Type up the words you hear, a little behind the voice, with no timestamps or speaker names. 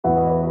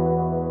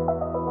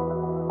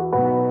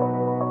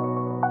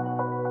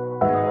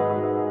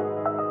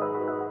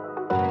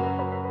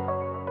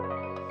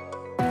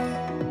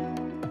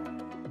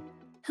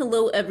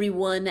Hello,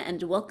 everyone,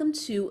 and welcome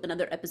to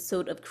another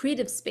episode of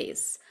Creative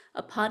Space,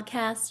 a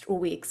podcast where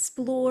we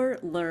explore,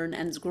 learn,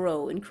 and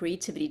grow in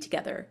creativity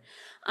together.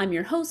 I'm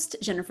your host,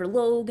 Jennifer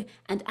Logue,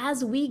 and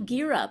as we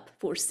gear up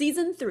for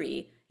season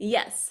 3,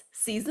 yes,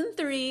 season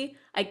 3,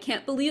 I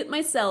can't believe it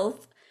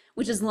myself,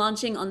 which is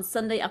launching on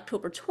Sunday,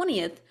 October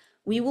 20th,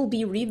 we will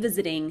be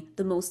revisiting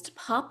the most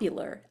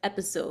popular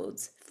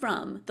episodes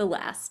from the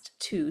last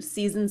 2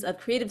 seasons of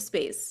Creative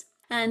Space.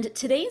 And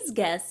today's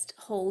guest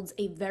holds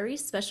a very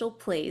special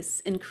place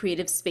in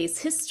Creative Space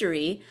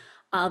history,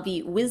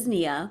 Avi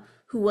Wisnia,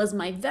 who was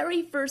my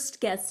very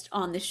first guest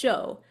on the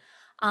show.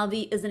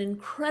 Avi is an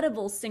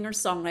incredible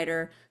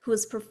singer-songwriter who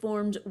has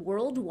performed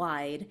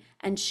worldwide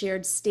and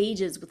shared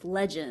stages with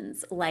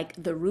legends like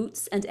The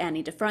Roots and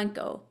Ani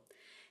DiFranco.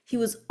 He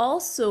was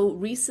also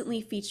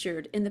recently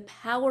featured in the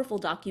powerful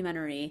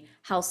documentary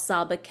How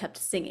Saba Kept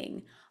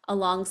Singing,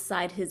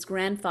 alongside his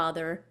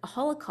grandfather, a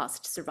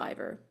Holocaust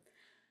survivor.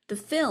 The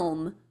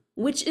film,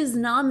 which is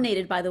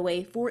nominated, by the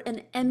way, for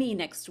an Emmy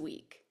next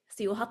week,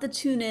 so you'll have to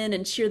tune in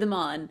and cheer them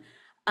on.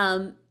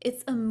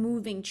 It's a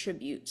moving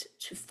tribute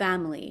to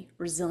family,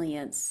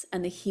 resilience,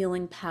 and the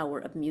healing power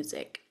of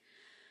music.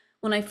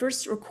 When I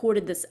first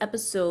recorded this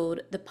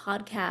episode, the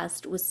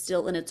podcast was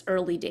still in its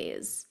early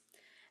days.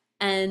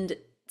 And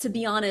to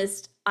be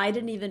honest, I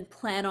didn't even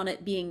plan on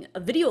it being a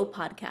video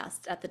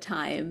podcast at the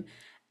time.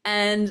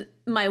 And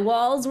my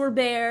walls were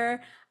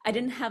bare. I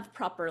didn't have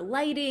proper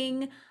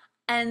lighting.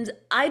 And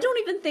I don't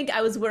even think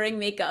I was wearing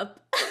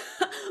makeup,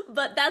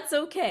 but that's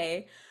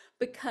okay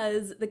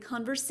because the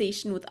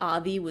conversation with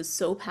Avi was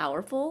so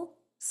powerful,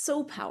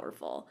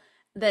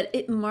 that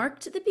it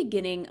marked the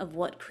beginning of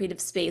what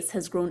Creative Space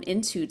has grown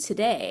into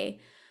today,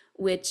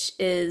 which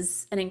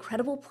is an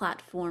incredible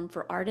platform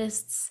for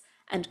artists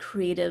and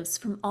creatives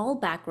from all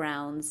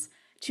backgrounds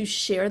to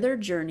share their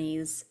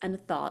journeys and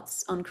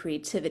thoughts on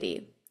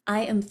creativity.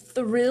 I am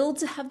thrilled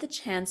to have the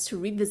chance to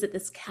revisit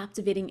this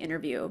captivating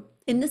interview.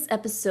 In this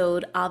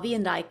episode, Avi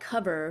and I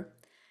cover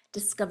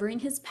discovering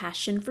his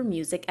passion for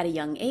music at a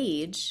young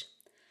age,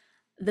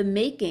 the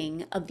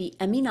making of the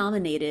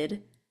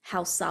Emmy-nominated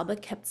How Saba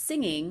Kept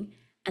Singing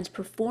and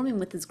performing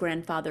with his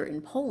grandfather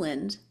in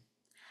Poland,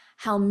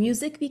 how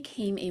music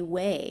became a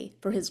way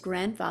for his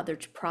grandfather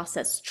to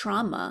process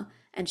trauma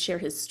and share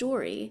his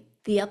story,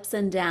 the ups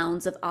and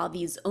downs of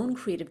Avi's own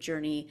creative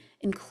journey,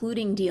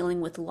 including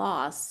dealing with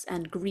loss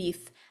and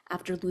grief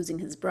after losing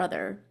his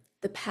brother,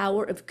 the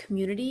power of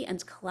community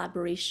and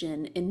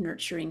collaboration in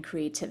nurturing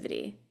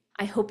creativity.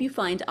 I hope you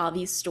find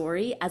Avi's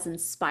story as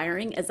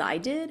inspiring as I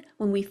did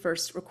when we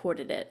first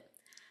recorded it.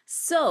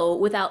 So,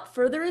 without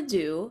further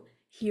ado,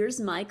 here's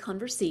my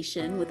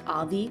conversation with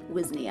Avi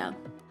Wisnia.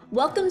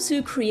 Welcome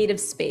to Creative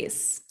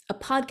Space, a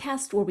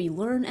podcast where we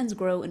learn and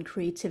grow in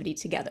creativity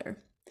together.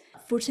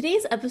 For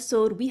today's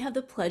episode, we have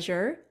the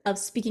pleasure of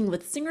speaking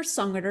with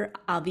singer-songwriter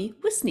Avi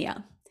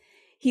Wisnia.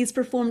 He's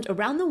performed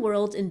around the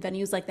world in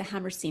venues like the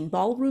Hammerstein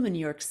Ballroom in New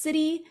York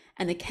City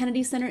and the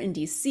Kennedy Center in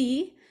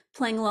DC,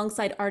 playing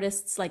alongside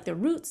artists like The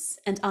Roots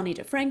and Ani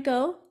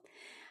DiFranco.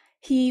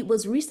 He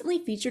was recently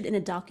featured in a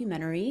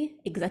documentary,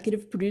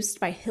 executive produced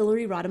by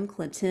Hillary Rodham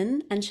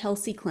Clinton and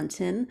Chelsea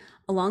Clinton,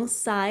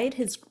 alongside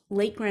his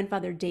late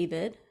grandfather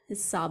David,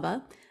 his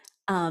Saba,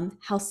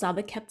 How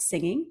Saba Kept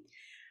Singing.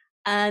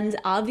 And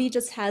Avi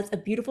just has a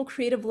beautiful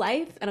creative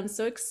life, and I'm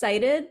so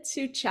excited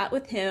to chat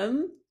with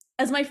him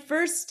as my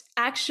first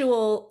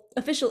actual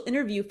official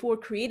interview for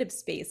Creative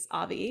Space.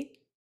 Avi,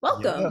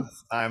 welcome.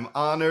 Yes, I'm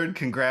honored.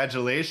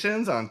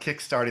 Congratulations on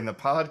kickstarting the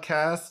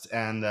podcast,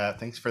 and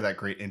thanks for that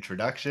great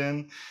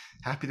introduction.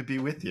 Happy to be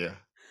with you.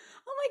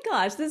 Oh my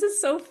gosh, this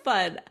is so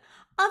fun.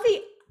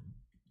 Avi,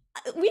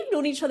 we've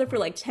known each other for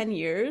like 10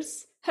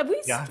 years. Have we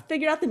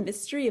figured out the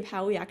mystery of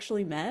how we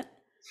actually met?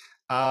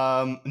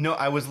 No,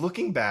 I was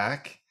looking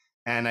back,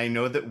 and I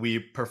know that we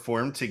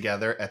performed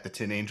together at the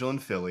Tin Angel in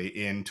Philly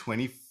in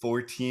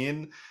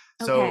 2014.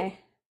 So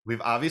we've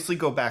obviously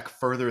go back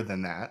further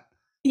than that.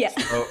 Yeah.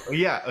 So,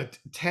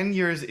 10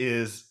 years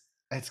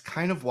it's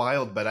kind of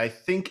wild, but I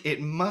think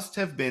it must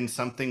have been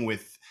something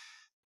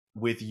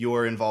with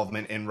your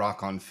involvement in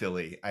Rock on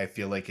Philly. I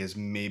feel like is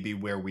maybe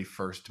where we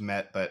first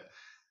met, but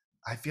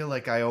I feel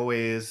like I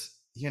always,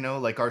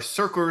 like our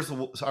circles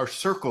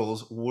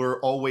were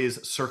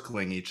always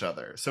circling each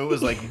other. So it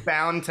was like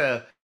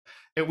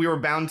we were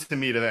bound to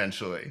meet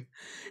eventually.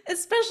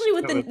 Especially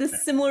with the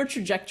similar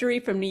trajectory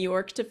from New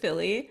York to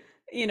Philly,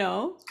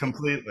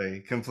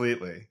 Completely.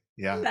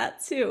 Yeah.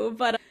 That too.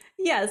 But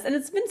yes, and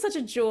it's been such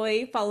a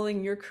joy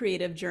following your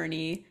creative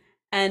journey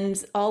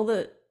and all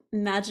the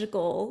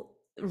magical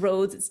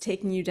roads it's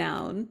taking you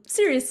down.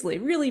 Seriously,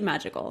 really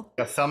magical.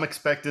 Yeah, some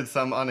expected,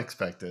 some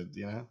unexpected,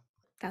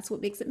 That's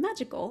what makes it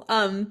magical.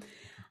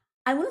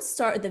 I want to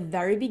start at the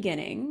very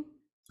beginning,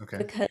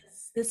 because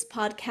this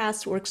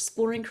podcast, we're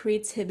exploring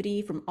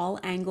creativity from all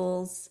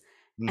angles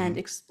and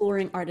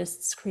exploring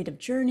artists' creative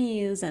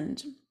journeys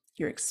and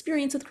your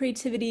experience with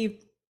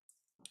creativity.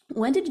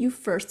 When did you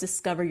first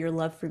discover your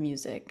love for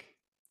music?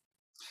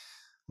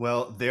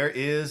 Well, there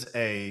is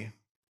a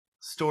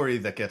story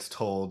that gets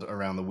told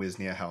around the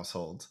Wisnia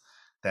household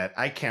that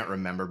I can't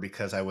remember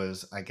because I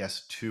was, I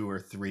guess, 2 or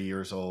 3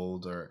 years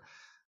old or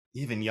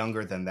even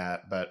younger than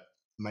that. But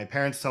my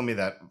parents tell me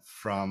that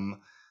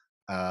from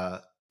uh,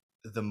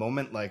 the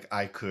moment like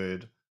I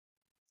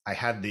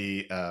had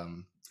the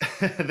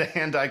the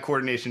hand-eye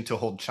coordination to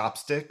hold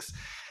chopsticks,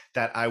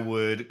 that I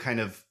would kind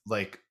of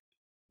like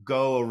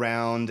go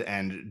around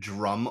and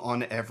drum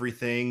on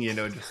everything,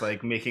 just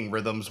like making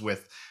rhythms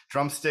with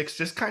drumsticks,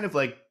 just kind of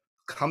like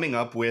coming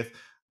up with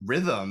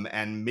rhythm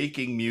and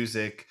making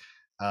music,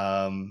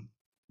 um,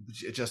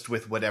 just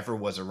with whatever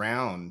was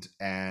around.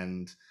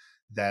 And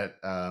that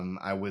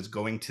I was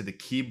going to the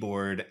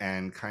keyboard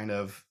and kind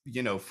of,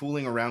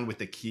 fooling around with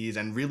the keys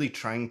and really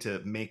trying to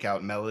make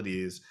out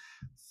melodies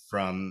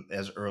from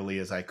as early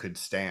as I could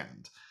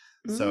stand.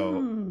 So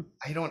Mm.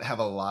 I don't have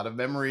a lot of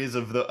memories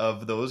of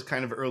those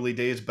kind of early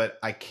days, but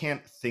I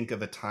can't think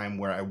of a time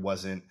where I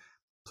wasn't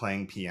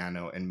playing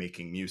piano and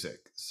making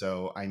music.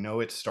 So I know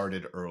it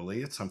started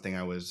early. It's something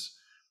I was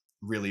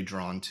really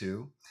drawn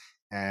to.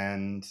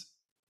 And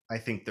I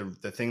think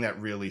the thing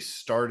that really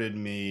started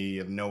me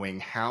of knowing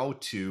how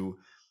to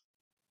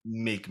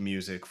make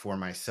music for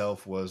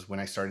myself was when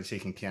I started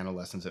taking piano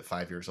lessons at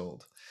 5 years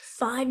old.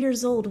 5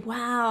 years old.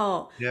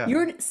 Wow. Yeah.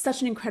 You're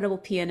such an incredible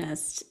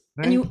pianist.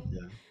 And Thank you,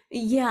 you.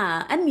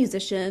 yeah, and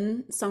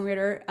musician,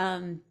 songwriter.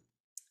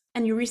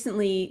 And you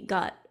recently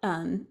got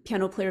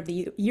Piano Player of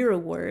the Year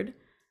award,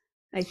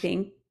 I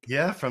think.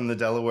 Yeah, from the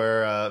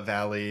Delaware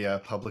Valley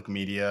Public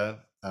Media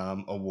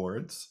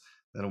Awards,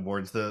 that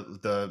awards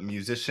the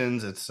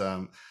musicians. It's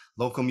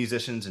local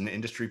musicians and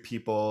industry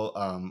people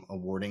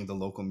awarding the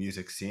local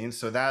music scene.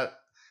 So that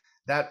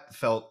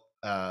felt,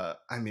 I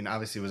mean,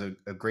 obviously it was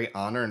a great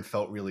honor and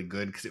felt really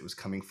good because it was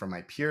coming from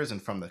my peers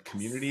and from the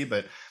community, Yes.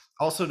 but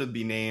also to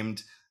be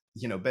named,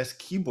 best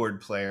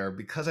keyboard player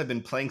because I've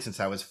been playing since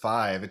I was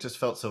 5. It just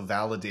felt so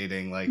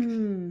validating. Like,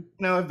 Hmm.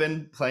 I've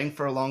been playing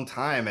for a long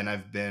time and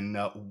I've been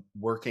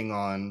working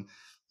on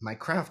my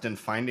craft and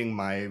finding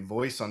my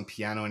voice on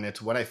piano, and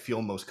it's what I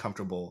feel most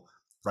comfortable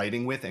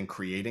writing with and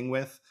creating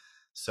with.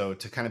 So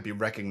to kind of be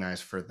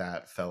recognized for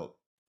that felt,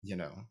 you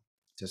know,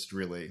 just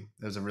really,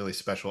 it was a really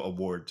special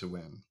award to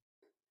win.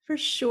 For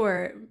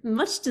sure.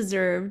 Much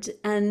deserved.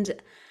 And,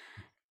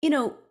 you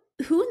know,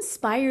 who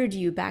inspired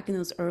you back in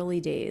those early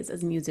days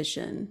as a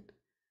musician?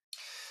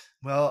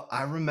 Well,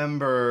 I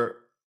remember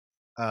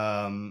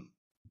um,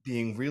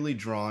 being really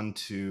drawn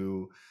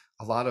to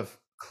a lot of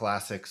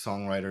classic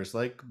songwriters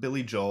like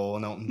Billy Joel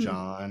and Elton Hmm.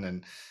 John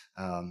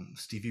and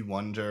Stevie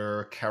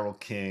Wonder, Carole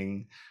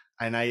King.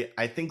 And I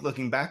think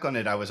looking back on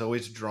it, I was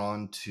always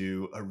drawn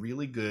to a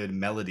really good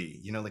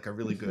melody, like a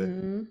really good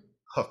Hmm.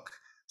 hook,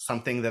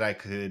 something that I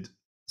could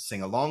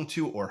sing along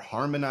to or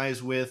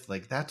harmonize with.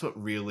 Like that's what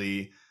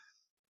really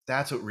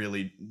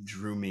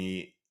drew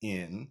me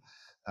in.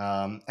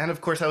 And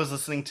of course, I was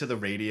listening to the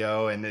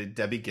radio and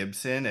Debbie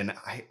Gibson, and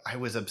I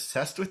was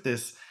obsessed with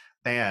this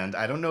band.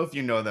 I don't know if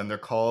you know them. They're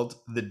called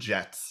the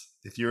Jets.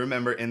 If you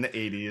remember in the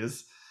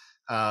 80s,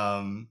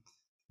 um,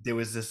 there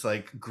was this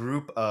like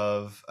group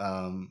of,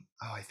 oh,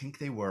 I think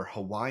they were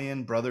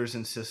Hawaiian brothers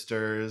and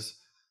sisters.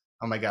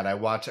 Oh my God, I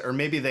watch, or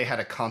maybe they had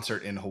a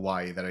concert in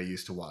Hawaii that I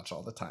used to watch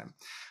all the time.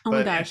 Oh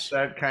my But it's gosh.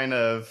 that kind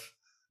of,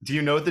 do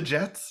you know the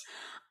Jets?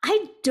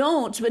 I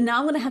don't, but now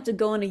I'm gonna have to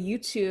go on a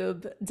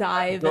YouTube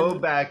dive Go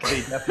and back.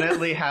 They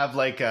definitely have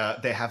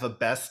they have a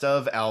best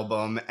of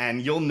album,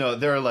 and you'll know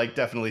there are like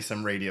definitely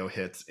some radio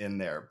hits in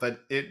there.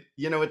 But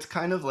it's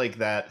kind of like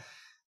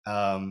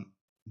um,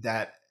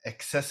 that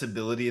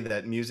accessibility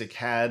that music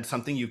had,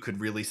 something you could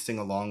really sing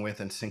along with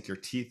and sink your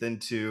teeth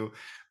into.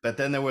 But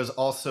then there was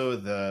also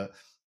the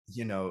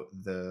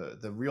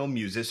real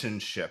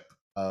musicianship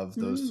of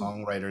those mm,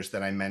 songwriters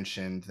that I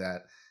mentioned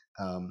that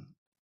um,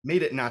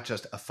 made it not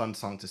just a fun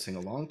song to sing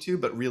along to,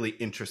 but really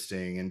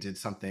interesting and did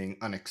something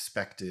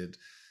unexpected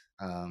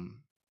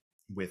um,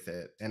 with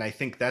it. And I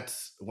think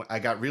that's when I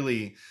got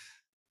really,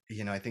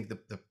 I think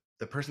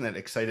the person that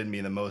excited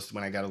me the most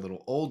when I got a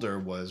little older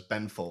was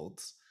Ben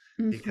Folds,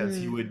 because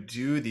he hmm. would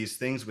do these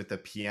things with the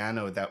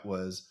piano that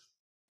was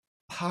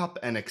pop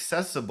and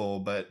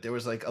accessible, but there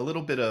was like a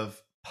little bit of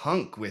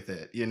punk with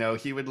it.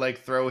 He would like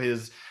throw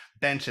his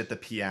bench at the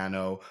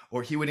piano,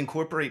 or he would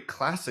incorporate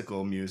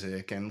classical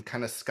music and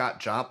kind of Scott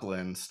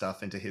Joplin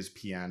stuff into his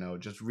piano,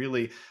 just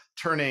really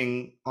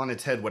turning on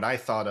its head what I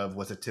thought of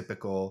was a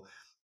typical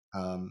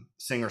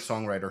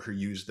singer-songwriter who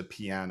used the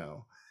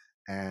piano.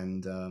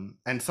 And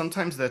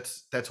sometimes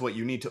that's what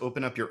you need to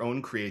open up your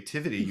own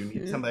creativity. You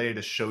need Hmm. somebody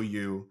to show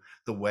you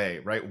the way,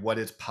 right? What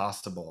is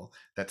possible,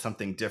 that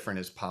something different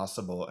is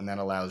possible, and that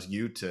allows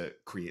you to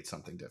create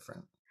something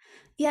different.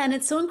 Yeah, and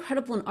it's so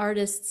incredible when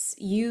artists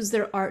use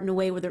their art in a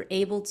way where they're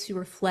able to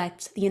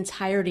reflect the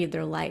entirety of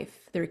their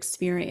life, their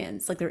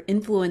experience, like their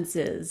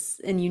influences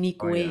in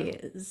unique Oh yeah.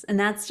 ways. And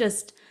that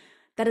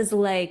is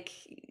like,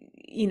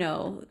 you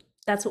know,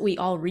 that's what we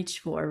all reach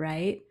for,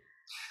 right?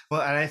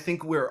 Well, and I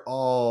think we're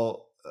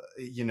all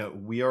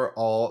we are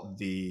all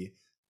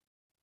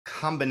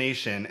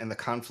combination and the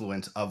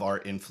confluence of our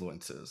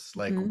influences.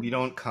 Like, we Hmm.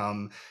 don't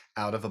come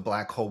out of a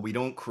black hole. We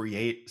don't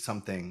create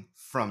something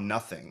from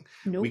nothing.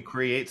 We Nope.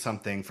 create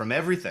something from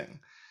everything.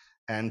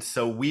 And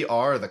so we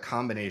are the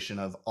combination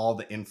of all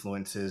the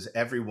influences,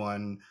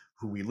 everyone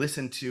who we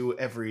listen to,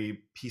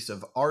 every piece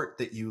of art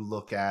that you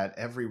look at,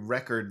 every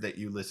record that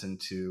you listen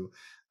to,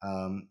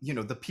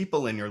 the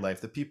people in your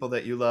life, the people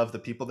that you love, the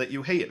people that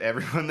you hate,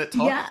 everyone that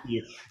talks Yeah. to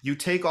you. You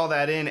take all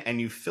that in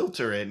and you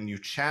filter it and you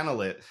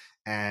channel it,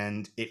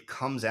 and it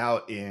comes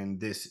out in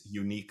this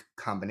unique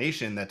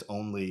combination that's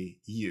only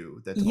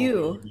you, that's only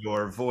You.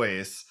 your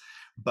voice,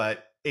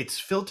 but it's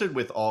filtered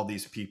with all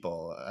these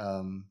people.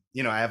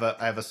 I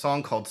have a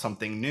song called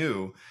 "Something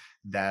New"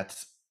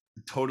 that's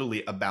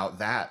totally about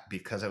that,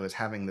 because I was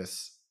having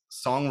this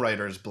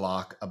songwriter's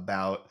block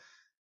about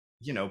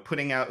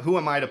putting out. Who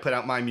am I to put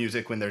out my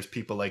music when there's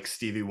people like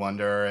Stevie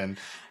Wonder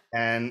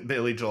and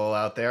Billy Joel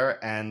out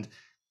there? And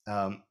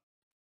um,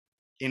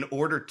 in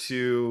order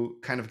to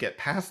kind of get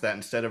past that,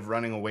 instead of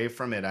running away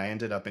from it, I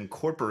ended up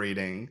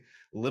incorporating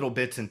little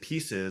bits and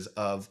pieces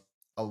of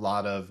a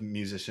lot of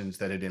musicians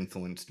that had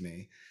influenced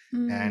me.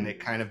 And it Mm.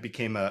 kind of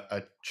became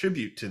a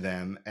tribute to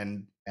them.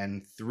 And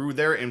through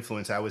their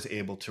influence, I was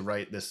able to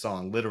write this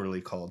song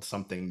literally called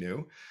Something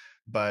New,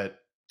 but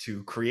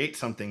to create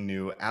something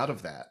new out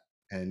of that.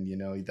 And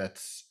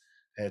that's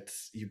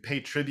it's you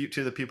pay tribute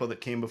to the people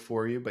that came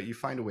before you, but you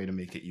find a way to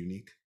make it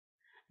unique.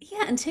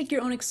 Yeah, and take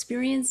your own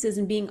experiences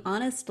and being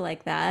honest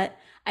like that.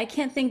 I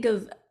can't think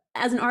of,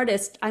 as an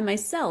artist, I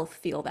myself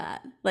feel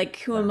that. Like,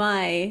 who Yeah. am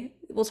I?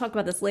 We'll talk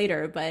about this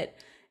later, but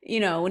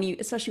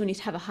especially when you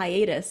have a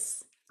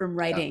hiatus from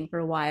Yeah. writing for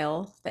a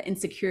while, that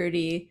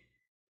insecurity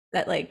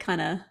that like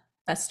kind of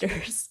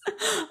festers.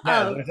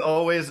 Yeah, um,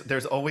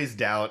 there's always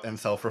doubt and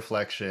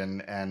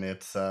self-reflection, and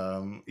it's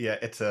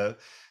a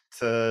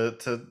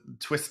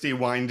twisty,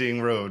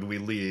 winding road we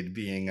lead,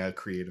 being a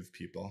creative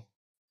people.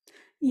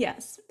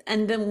 yes.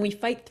 And then when we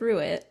fight through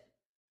it,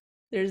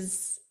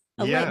 there's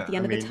a light at Yeah, the I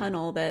end of the mean,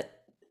 tunnel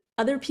that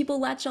other people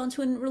latch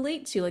onto and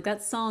relate to. Like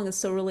that song is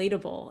so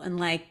relatable. And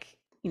like,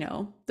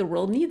 the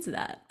world needs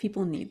that.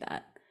 People need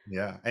that.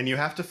 yeah, and you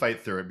have to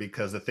fight through it,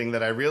 because the thing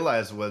that I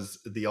realized was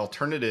the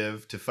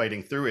alternative to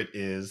fighting through it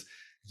is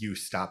you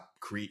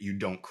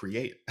don't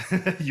create,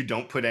 you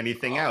don't put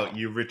anything out, Oh,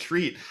 you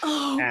retreat.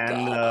 oh And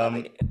God,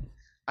 Avi.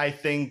 I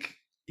think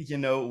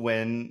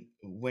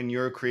when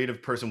you're a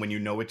creative person, when you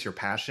know it's your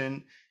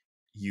passion,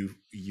 you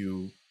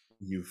you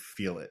you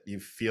feel it. You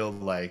feel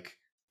like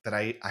that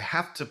I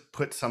have to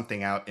put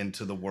something out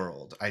into the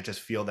world. I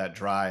just feel that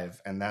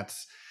drive, and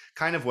that's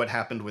kind of what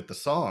happened with the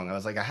song. I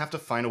was like, I have to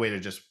find a way to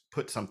just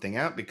put something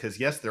out, because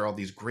yes, there are all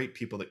these great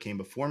people that came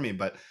before me,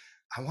 but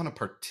I want to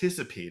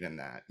participate in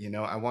that.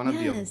 I want to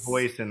be a Yes.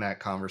 voice in that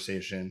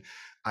conversation.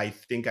 I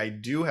think I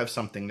do have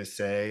something to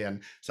say,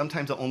 and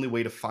sometimes the only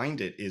way to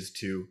find it is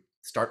to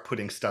start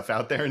putting stuff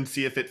out there and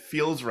see if it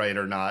feels right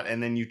or not,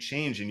 and then you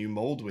change and you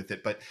mold with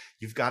it. But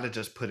you've got to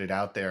just put it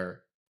out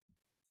there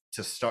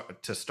to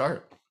start.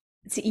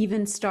 To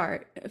even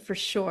start, for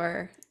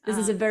sure. This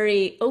is a Um,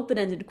 very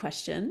open-ended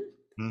question,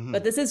 but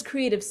Hmm. this is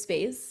creative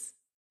space.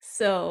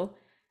 So,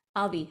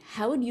 Avi,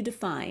 how would you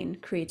define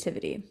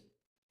creativity?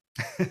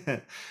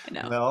 I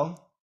know.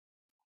 Well,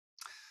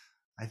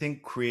 I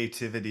think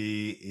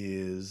creativity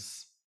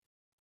is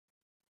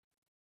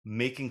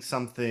making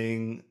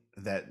something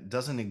that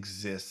doesn't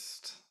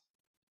exist,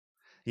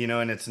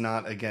 and it's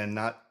not, again,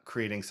 not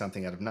creating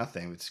something out of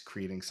nothing, it's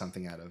creating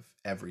something out of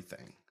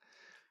everything.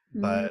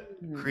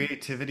 But Mm.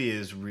 creativity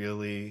is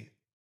really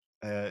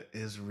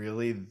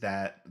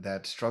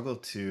that struggle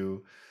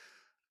to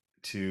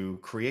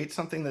create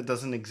something that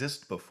doesn't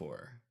exist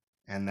before.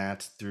 And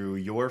that's through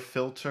your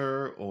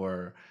filter,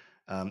 or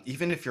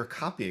even if you're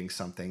copying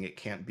something, it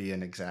can't be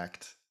an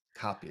exact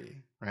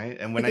copy, right?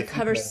 And when Like I a think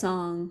cover of,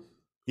 song,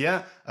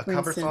 yeah, a for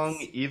cover song,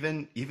 instance.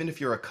 even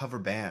if you're a cover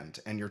band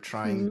and you're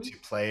trying Mhm. to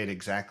play it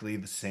exactly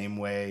the same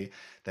way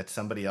that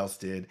somebody else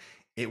did,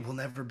 it will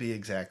never be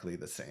exactly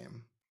the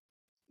same.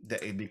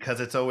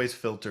 Because it's always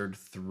filtered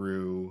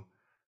through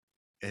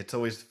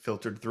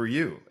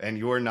you, and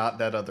you're not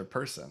that other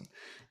person.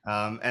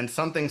 And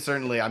something,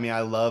 certainly, I mean,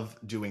 I love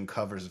doing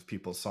covers of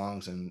people's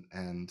songs,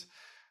 and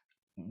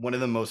one of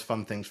the most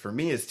fun things for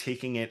me is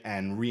taking it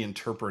and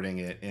reinterpreting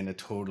it in a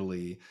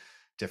totally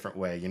different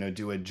way.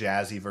 Do a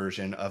jazzy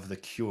version of The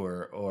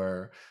Cure,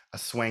 or a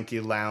swanky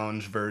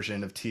lounge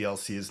version of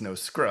TLC's No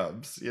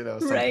Scrubs,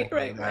 something Right,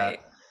 like right, that. right.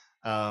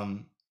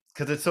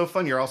 Because it's so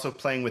fun. You're also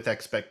playing with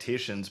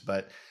expectations,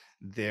 but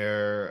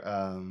they're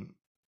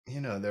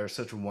there are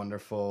such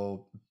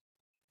wonderful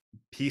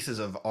pieces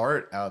of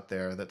art out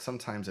there that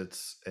sometimes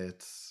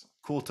it's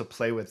cool to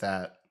play with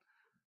that,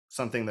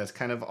 something that's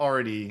kind of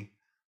already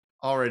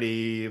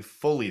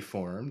fully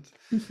formed.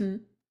 Hmm.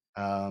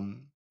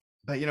 um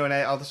but and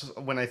I also,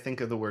 when I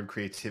think of the word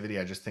creativity,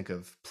 I just think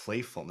of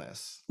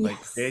playfulness. Like, Yes.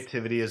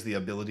 creativity is the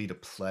ability to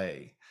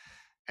play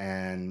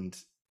and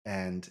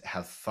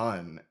have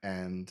fun,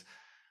 and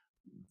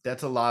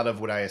that's a lot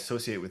of what I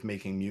associate with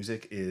making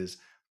music, is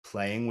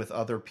playing with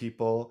other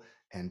people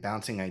and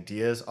bouncing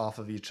ideas off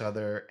of each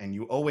other, and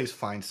you always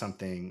find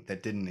something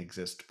that didn't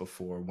exist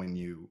before when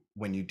you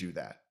do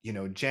that. You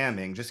know,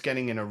 jamming, just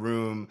getting in a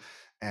room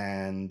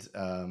and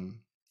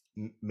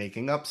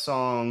making up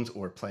songs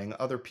or playing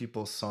other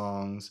people's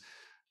songs,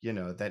 you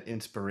know, that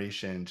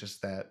inspiration,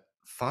 just that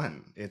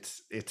fun.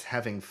 It's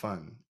having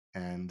fun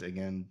and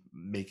again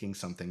making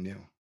something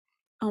new.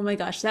 Oh my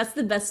gosh, that's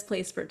the best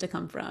place for it to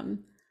come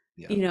from.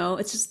 Yeah. You know,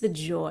 it's just the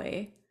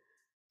joy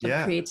of Yeah.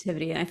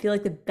 creativity. And I feel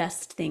like the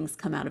best things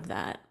come out of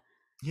that.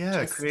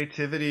 Yeah, Just,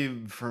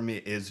 creativity for me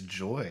is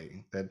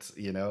joy. That's,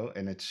 you know,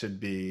 and it should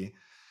be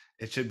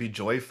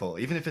joyful.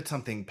 Even if it's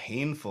something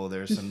painful,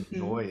 there's some mhm,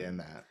 joy in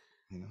that,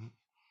 you know?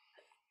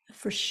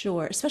 for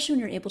sure. Especially when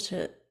you're able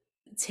to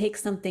take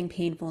something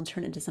painful and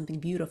turn it into something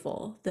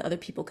beautiful that other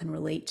people can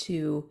relate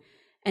to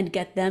and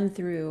get them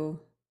through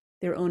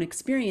their own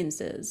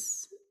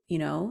experiences, you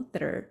know,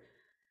 that are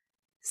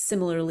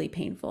similarly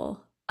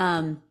painful.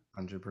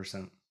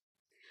 100%.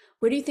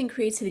 Where do you think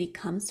creativity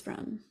comes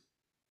from?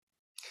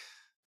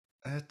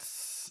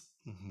 That's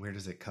where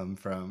does it come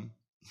from?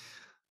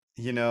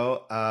 You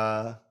know,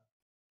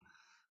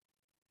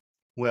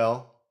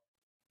 well,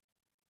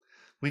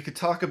 we could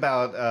talk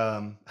about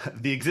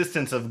the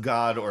existence of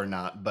God or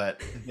not,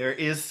 but there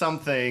is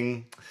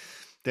something,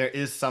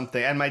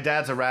 and my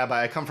dad's a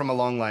rabbi. I come from a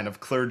long line of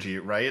clergy,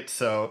 right?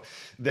 So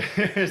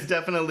there's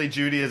definitely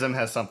Judaism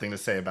has something to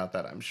say about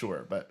that, I'm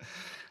sure. But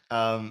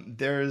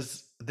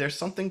there's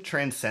something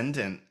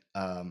transcendent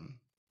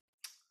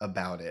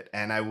about it,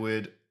 and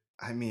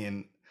I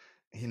mean,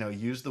 you know,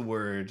 use the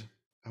word.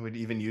 I would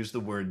even use the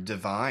word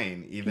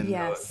divine, even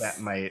though Yes.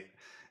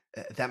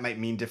 that might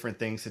mean different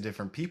things to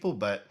different people.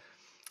 But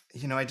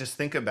you know, I just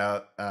think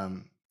about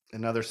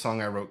another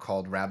song I wrote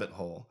called Rabbit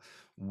Hole,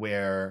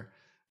 where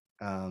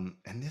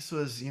and this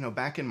was, you know,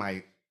 back in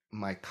my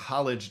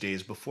college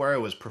days before I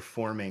was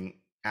performing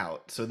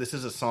out. So this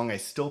is a song I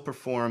still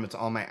perform. It's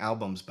on my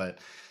albums, but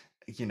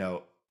you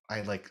know,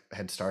 I like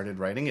had started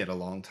writing it a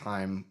long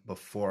time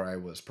before I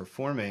was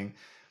performing.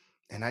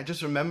 And I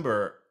just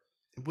remember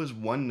it was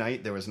one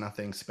night, there was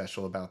nothing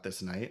special about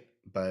this night,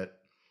 but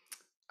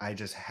I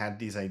just had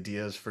these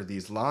ideas for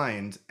these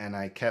lines and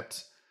I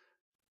kept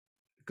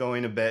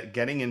going to bed,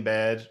 getting in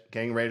bed,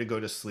 getting ready to go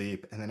to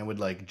sleep, and then I would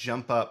like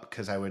jump up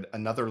because I would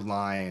another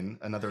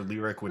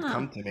lyric would Huh.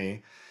 come to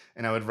me,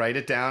 and I would write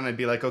it down. I'd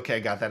be like, okay, I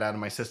got that out of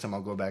my system.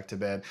 I'll go back to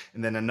bed,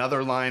 and then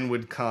another line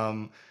would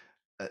come.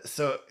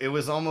 So it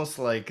was almost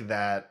like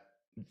that,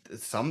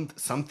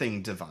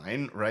 something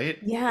divine, right?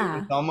 It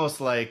was Yeah.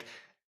 almost like,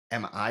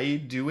 am I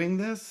doing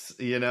this?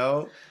 You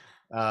know?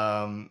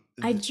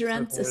 I So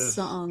dreamt a there's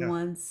song yeah.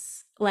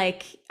 once.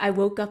 Like I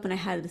woke up and I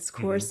had this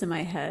Mhm. chorus in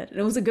my head, and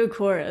it was a good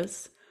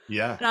chorus.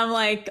 Yeah. And I'm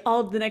like,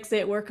 all the next day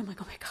at work, I'm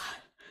like, oh my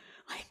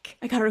God, like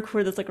I gotta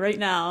record this like right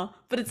now.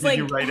 But it's Did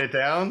you like, write it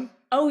down?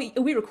 oh,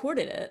 we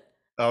recorded it.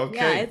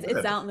 Yeah, Okay,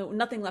 it's good. out,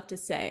 nothing left to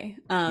say.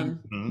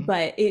 Mhm.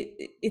 But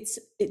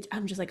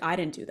I'm just like, I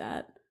didn't do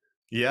that.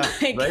 Yeah,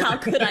 Like, right? how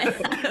could I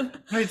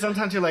have? Right,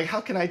 sometimes you're like, "How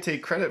can I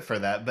take credit for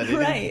that?" But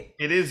Right.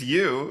 it is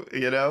you,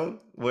 you know,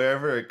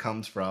 wherever it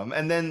comes from.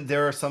 And then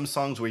there are some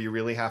songs where you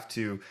really have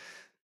to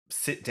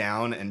sit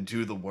down and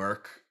do the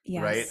work,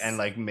 right? And Yes.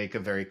 like make a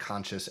very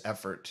conscious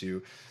effort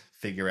to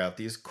figure out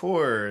these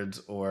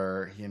chords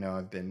or, you know,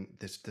 I've been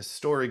this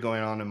story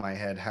going on in my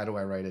head, how do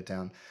I write it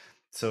down?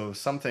 So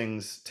some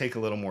things take a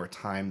little more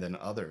time than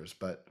others,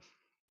 but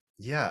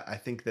yeah, I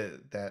think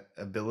that that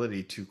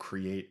ability to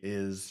create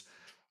is,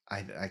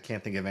 I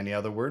can't think of any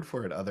other word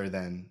for it other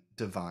than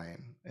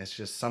divine. It's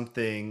just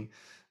something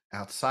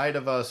outside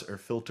of us or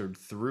filtered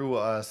through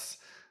us,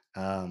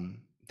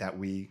 that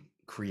we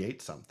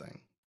create something.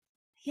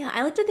 Yeah,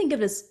 I like to think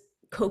of it as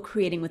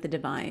co-creating with the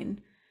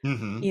divine,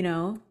 Hmm. you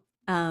know?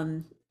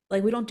 Um,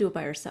 like we don't do it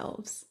by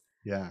ourselves,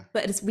 Yeah.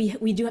 but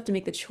we do have to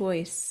make the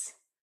choice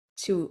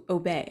to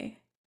obey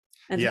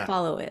and to Yeah.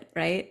 follow it,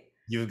 right?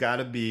 You've got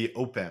to be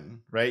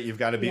open, right? You've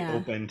got to be Yeah.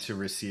 open to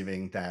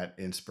receiving that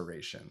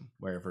inspiration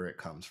wherever it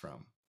comes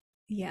from.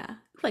 Yeah.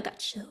 Ooh, I got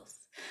chills.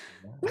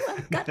 Ooh,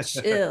 I've got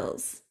Yeah.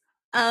 chills.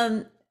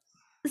 Um,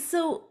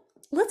 so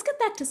let's get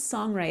back to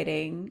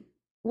songwriting.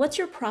 What's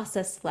your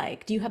process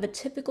like? Do you have a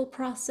typical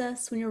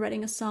process when you're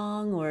writing a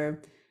song,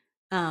 or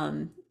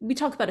we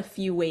talked about a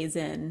few ways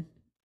in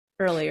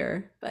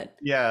earlier, but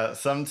Yeah,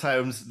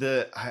 sometimes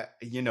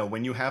you know,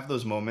 when you have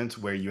those moments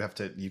where you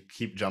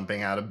keep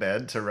jumping out of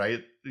bed to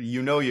write,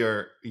 you know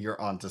you're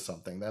onto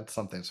something. That's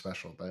something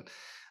special. But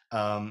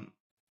um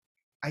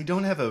I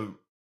don't have a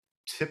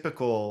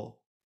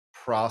typical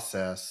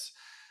process,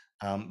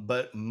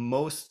 but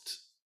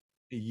most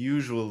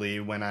usually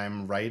when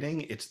I'm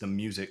writing, it's the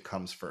music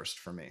comes first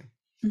for me.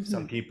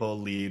 Some mhm.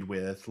 people lead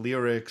with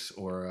lyrics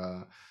or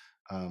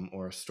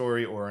a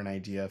story or an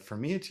idea. For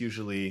me, it's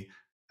usually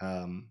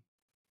um,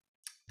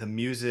 the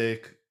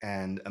music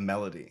and a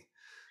melody.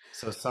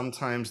 So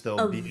sometimes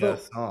there'll A be a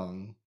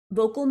song.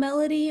 vocal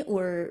melody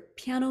or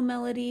piano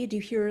melody? Do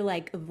you hear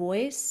like a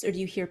voice or do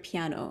you hear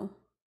piano?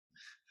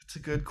 That's a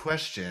good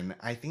question.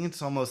 I think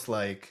it's almost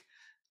like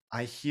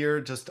I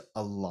hear just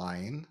a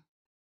line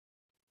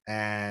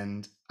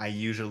and I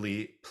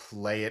usually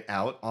play it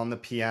out on the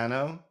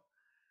piano.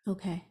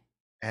 Okay.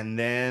 And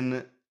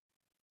then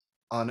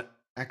on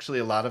actually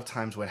a lot of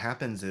times what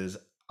happens is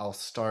I'll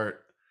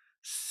start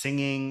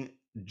singing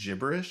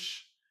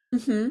gibberish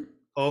Mm-hmm.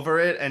 over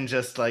it, and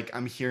just like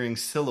I'm hearing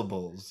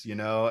syllables,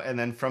 and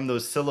then from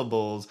those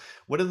syllables,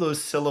 what do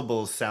those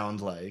syllables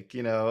sound like?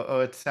 Oh,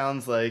 it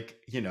sounds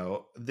like,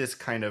 this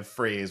kind of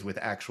phrase with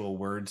actual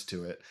words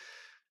to it.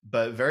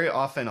 But very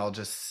often I'll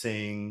just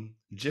sing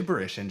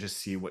gibberish and just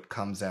see what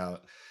comes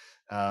out.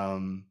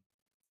 Um,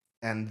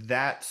 and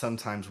that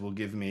sometimes will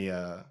give me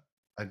a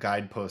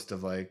guidepost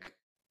of like,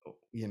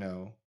 you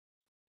know,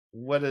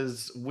 what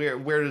is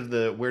where do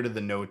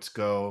the notes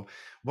go?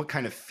 What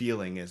kind of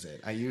feeling is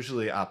it? I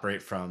usually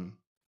operate from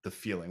the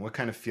feeling. What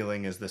kind of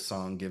feeling is this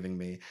song giving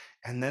me?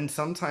 And then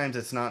sometimes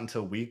it's not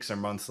until weeks or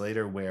months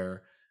later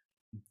where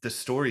the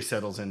story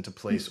settles into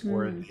place,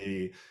 or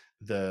Mm-hmm.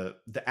 the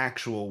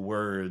actual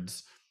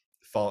words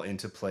fall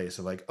into place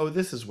of like, oh,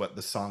 this is what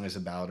the song is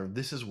about, or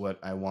this is what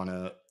I want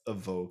to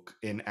evoke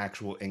in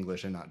actual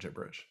English and not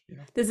gibberish.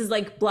 This is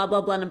like blah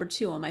blah blah number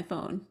two on my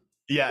phone.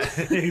 Yeah,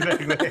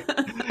 exactly.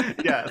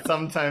 Yeah,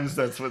 sometimes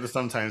that's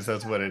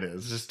what it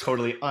is. Just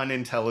totally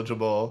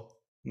unintelligible.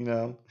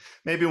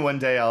 Maybe one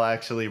day I'll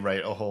actually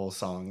write a whole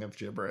song of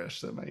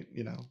gibberish that might.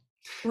 Wouldn't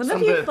that Some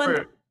be a that fun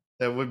for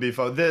that would be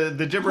fun. The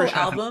whole gibberish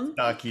hasn't album?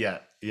 stuck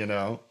yet.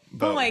 Oh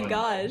But my one day.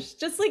 gosh.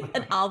 Just like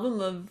an album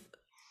of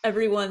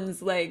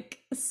everyone's like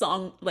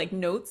song like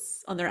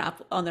notes on their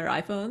app on their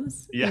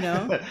iPhones, you Yeah.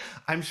 know?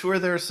 I'm sure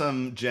there are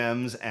some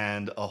gems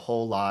and a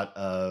whole lot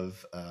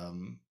of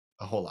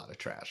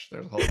trash.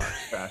 There's a whole lot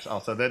of trash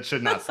also that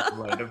should not see the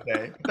light of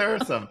day. There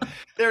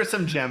are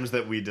some gems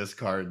that we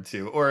discard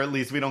too, or at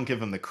least we don't give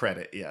them the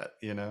credit yet.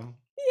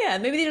 Yeah,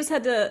 maybe they just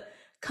had to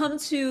come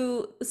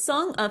to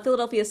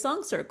Philadelphia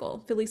Song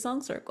Circle, Philly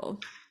Song Circle.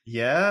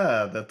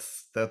 Yeah,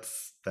 that's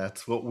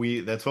what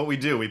we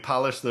do. We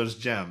polish those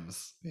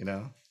gems.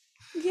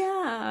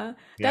 Yeah,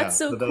 that's Yeah,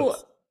 so so cool.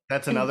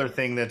 that's And another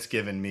thing that's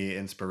given me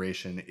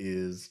inspiration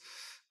is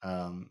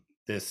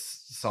this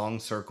song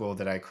circle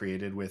that I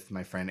created with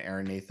my friend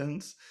Aaron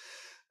Nathans,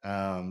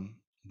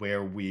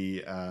 where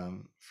we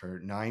for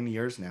 9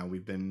 years now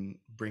we've been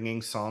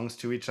bringing songs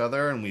to each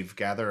other, and we've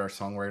gathered our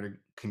songwriter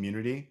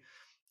community.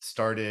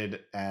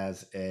 Started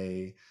as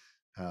a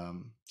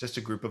just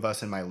a group of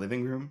us in my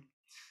living room,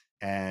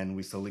 and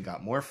we slowly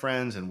got more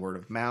friends and word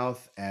of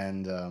mouth,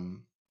 and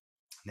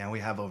now we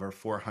have over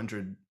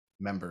 400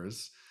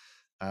 members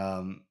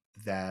um,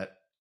 that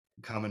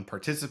come and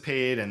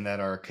participate and that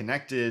are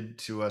connected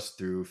to us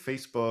through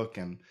Facebook.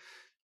 And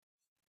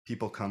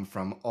people come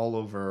from all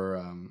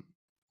over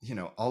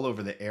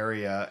the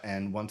area.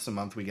 And once a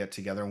month we get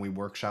together and we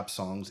workshop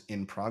songs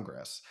in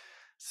progress.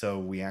 So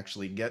we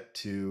actually get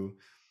to,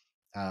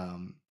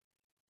 um,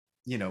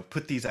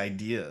 put these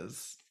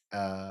ideas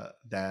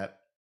that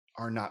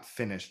are not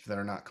finished, that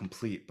are not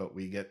complete, but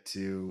we get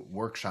to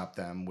workshop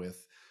them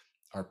with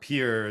our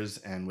peers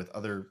and with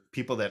other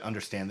people that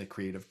understand the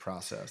creative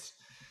process.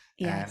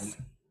 And yes.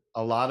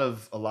 a lot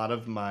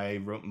of my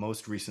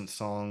most recent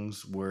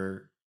songs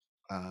were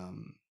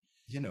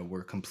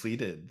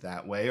completed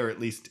that way, or at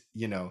least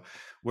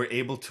were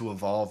able to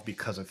evolve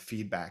because of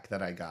feedback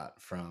that I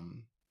got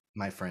from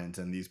my friends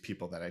and these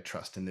people that I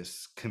trust in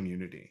this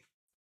community.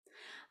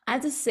 I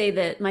have to say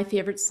that my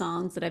favorite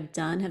songs that I've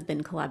done have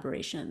been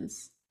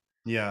collaborations.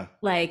 Yeah.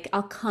 Like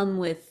I'll come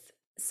with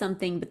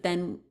something, but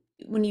then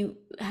when you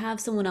have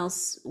someone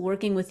else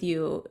working with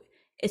you,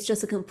 it's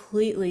just a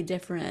completely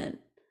different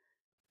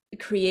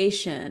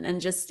creation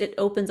and just it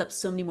opens up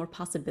so many more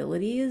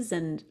possibilities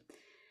and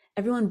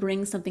everyone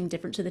brings something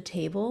different to the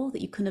table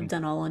that you couldn't have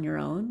done all on your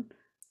own.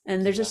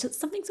 And there's Yeah. just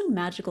something so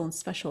magical and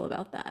special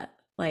about that.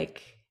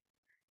 Like,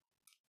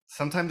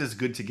 Sometimes it's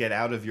good to get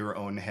out of your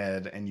own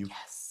head, and you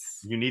yes.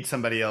 you need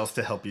somebody else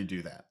to help you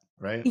do that,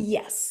 right?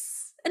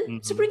 Yes.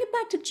 And to Hmm. bring it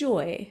back to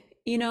joy,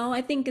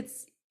 I think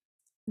it's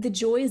the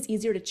joy is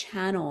easier to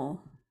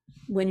channel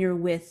when you're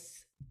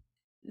with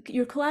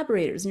your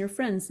collaborators and your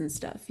friends and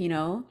stuff,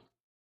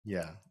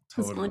 Yeah,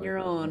 because on totally, your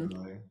own,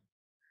 totally.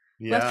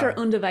 left to Yeah. our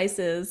own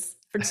devices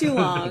for too That's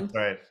long.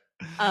 right.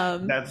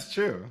 Um, That's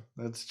true.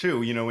 That's true.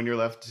 When you're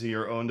left to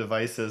your own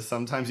devices,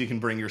 sometimes you can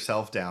bring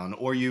yourself down,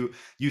 or you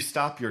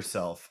stop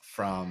yourself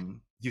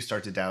from you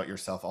start to doubt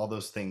yourself. All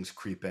those things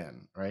creep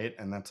in, right?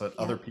 And that's what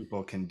other yep.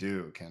 people can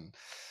do, can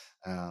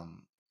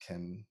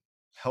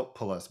help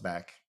pull us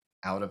back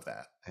out of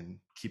that and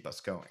keep us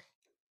going.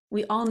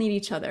 We all need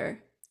each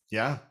other.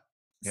 Yeah.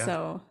 Yeah,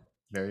 So,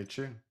 very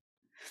true.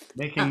 uh,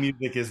 Making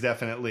music is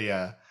definitely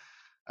a,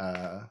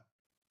 a,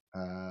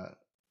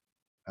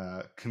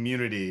 a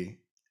community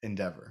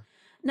endeavor.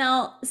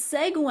 now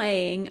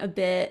segueing a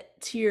bit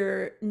to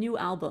your new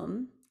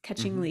album,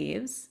 Catching Hmm.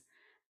 Leaves.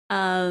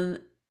 Um,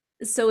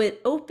 so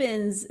it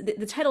opens,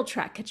 the title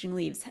track, Catching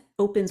Leaves,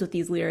 opens with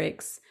these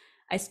lyrics.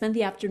 I spent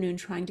the afternoon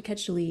trying to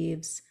catch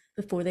leaves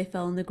before they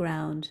fell on the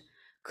ground.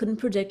 Couldn't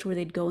predict where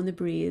they'd go in the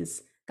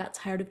breeze. Got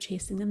tired of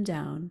chasing them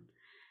down.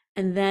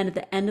 And then at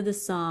the end of the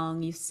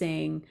song, you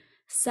sing,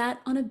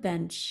 Sat on a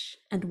bench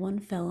and one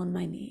fell on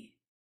my knee.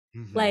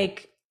 Hmm.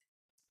 Like,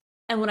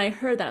 and when I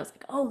heard that, I was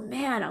like, oh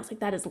man, I was like,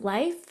 that is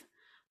life.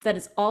 That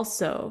is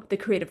also the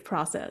creative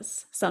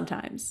process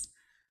sometimes.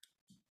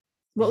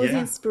 What was the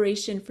Yeah.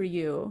 inspiration for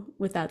you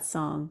with that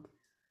song?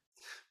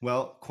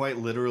 Well, quite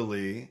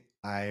literally,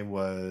 I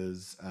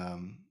was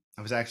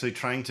actually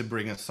trying to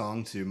bring a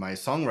song to my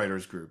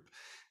songwriters group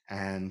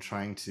and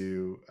trying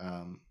to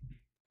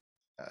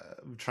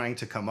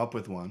come up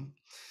with one.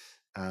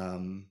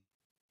 Um,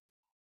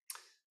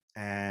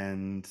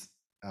 and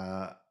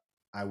uh,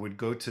 I would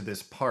go to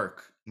this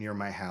park near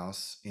my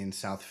house in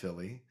South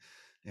Philly.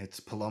 It's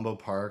Palumbo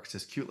Park, it's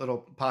this cute little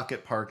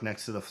pocket park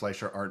next to the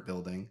Fleischer Art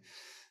Building,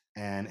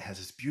 and it has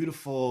this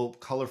beautiful,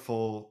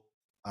 colorful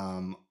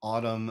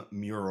autumn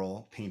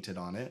mural painted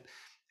on it.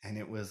 And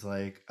it was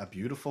like a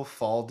beautiful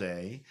fall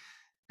day,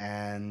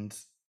 and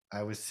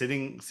I was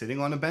sitting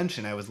on a bench,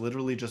 and I was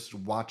literally just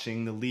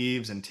watching the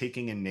leaves and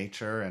taking in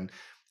nature. And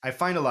I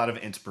find a lot of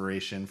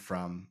inspiration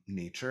from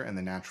nature and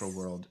the natural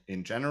world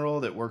in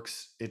general that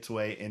works its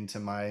way into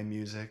my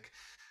music.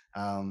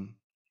 Um,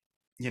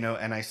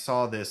 and I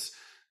saw this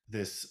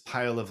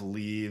pile of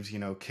leaves,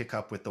 kick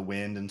up with the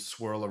wind and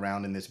swirl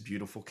around in this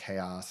beautiful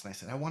chaos. And I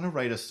said, I want to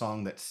write a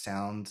song that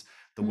sounds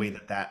the way Mm.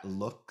 that that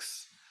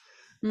looks.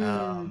 Mm.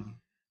 Um,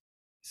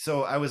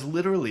 so I was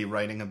literally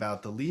writing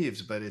about the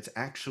leaves, but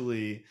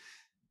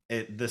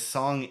the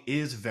song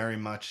is very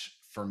much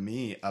for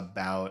me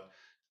about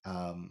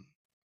um,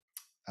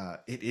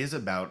 it is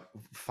about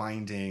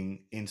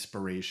finding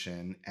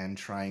inspiration and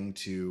trying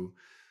to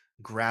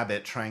grab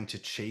it, trying to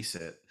chase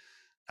it.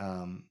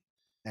 Um,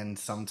 and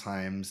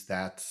sometimes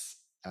that's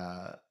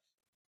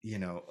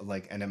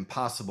like an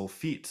impossible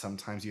feat.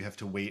 Sometimes you have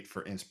to wait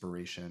for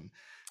inspiration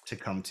to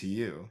come to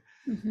you.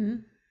 Hmm.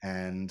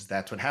 And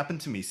that's what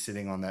happened to me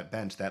sitting on that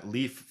bench. That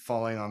leaf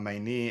falling on my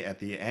knee at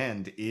the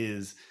end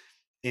is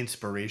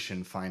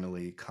inspiration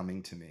finally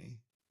coming to me.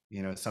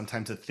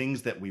 Sometimes the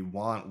things that we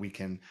want, we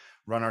can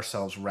run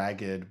ourselves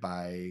ragged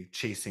by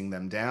chasing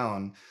them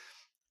down.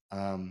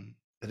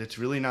 But it's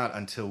really not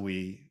until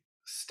we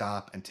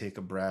stop and take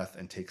a breath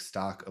and take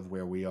stock of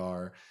where we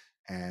are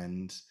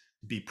and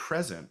be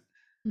present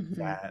Hmm.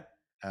 that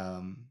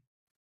um,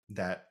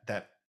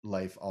 that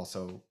life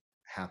also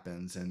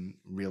happens and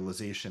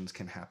realizations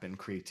can happen,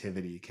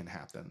 creativity can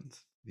happen.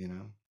 You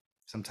know,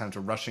 sometimes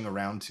we're rushing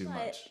around too But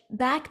much.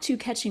 back to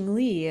Catching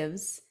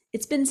Leaves,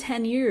 it's been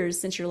 10 years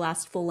since your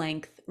last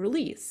full-length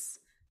release.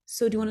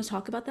 So do you want to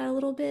talk about that a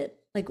little bit?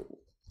 Like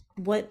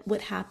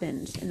what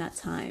happened in that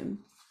time?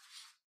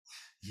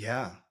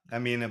 Yeah, I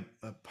mean,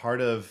 a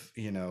part of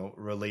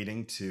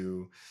relating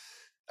to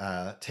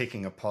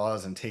taking a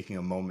pause and taking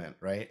a moment,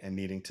 right, and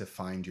needing to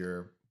find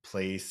your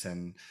place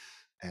and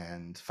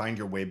find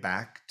your way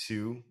back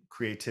to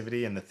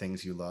creativity and the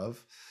things you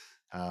love.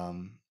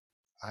 Um,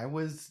 I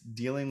was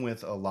dealing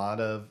with a lot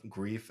of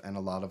grief and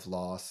a lot of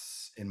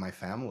loss in my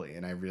family,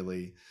 and I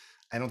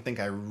don't think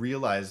I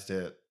realized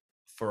it.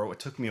 It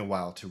took me a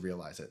while to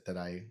realize it, that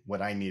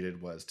what I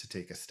needed was to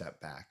take a step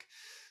back.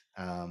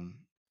 Um,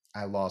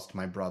 I lost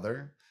my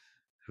brother,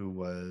 who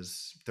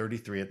was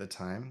 33 at the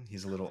time.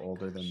 He's a Oh little my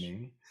older than gosh.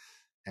 me,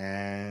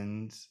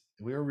 and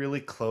we were really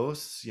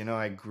close.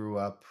 I grew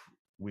up,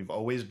 we've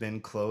always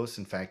been close.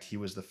 In fact, he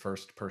was the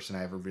first person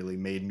I ever really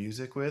made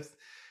music with.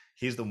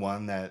 He's the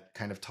one that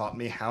kind of taught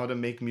me how to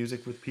make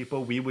music with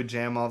people. We would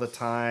jam all the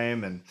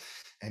time,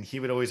 and he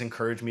would always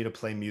encourage me to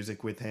play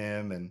music with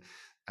him. And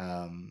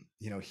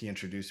he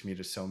introduced me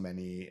to so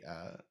many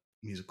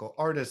musical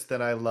artists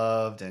that I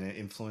loved, and it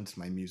influenced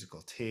my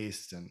musical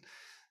taste. And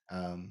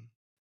um,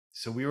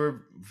 so we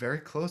were very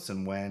close.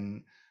 And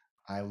when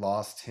I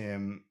lost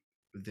him,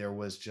 there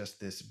was just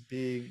this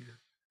big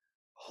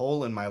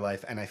hole in my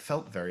life, and I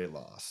felt very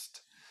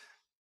lost.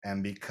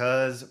 And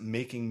because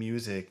making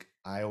music,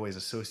 I always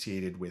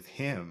associated with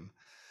him,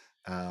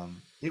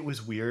 it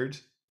was weird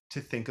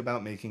to think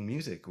about making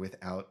music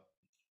without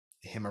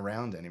him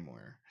around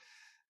anymore.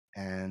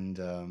 And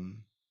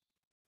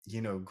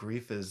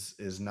grief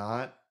is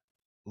not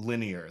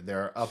linear.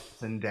 There are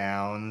ups and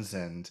downs,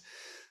 and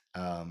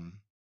um,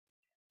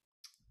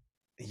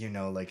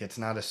 like it's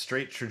not a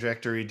straight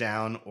trajectory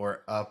down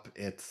or up.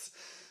 It's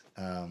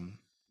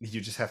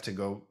you just have to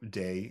go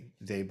day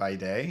by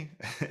day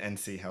and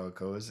see how it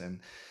goes.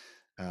 And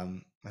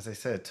as I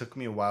said, it took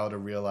me a while to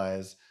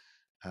realize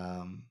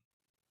um,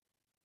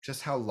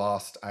 just how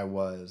lost I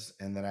was,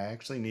 and that I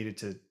actually needed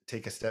to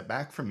take a step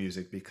back from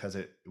music because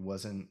it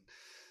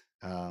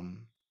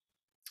um,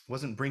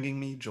 wasn't bringing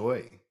me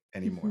joy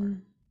anymore. Hmm.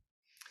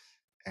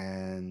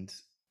 And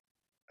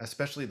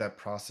especially that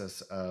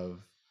process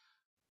of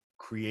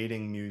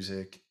creating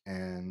music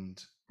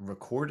and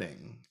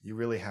recording, you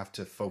really have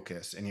to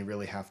focus, and you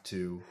really have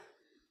to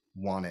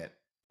want it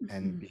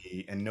and Hmm.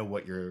 be and know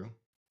what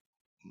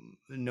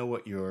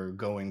you're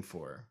going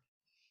for.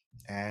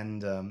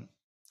 And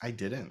I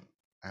didn't.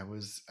 I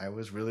was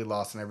really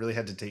lost, and I really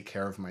had to take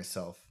care of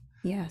myself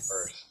Yes.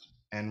 first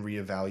and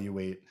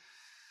reevaluate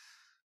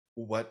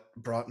what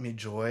brought me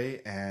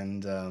joy,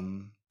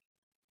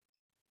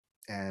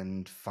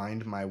 and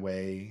find my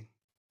way,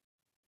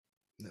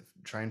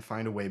 try and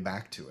find a way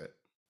back to it.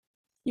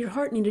 Your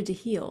heart needed to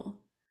heal,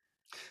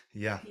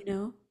 Yeah. you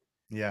know?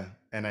 Yeah.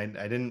 And I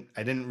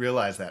didn't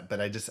realize that, but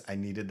I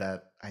needed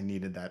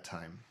that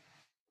time,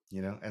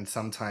 and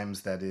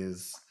sometimes that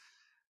is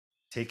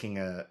taking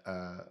a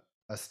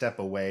step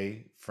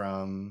away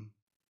from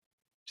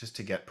just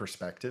to get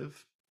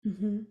perspective.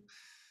 Hmm.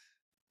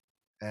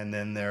 And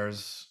then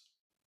there's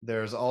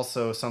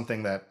also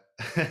something that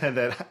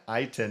that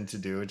I tend to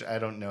do, which I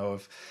don't know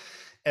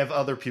if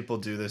other people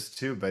do this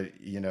too, but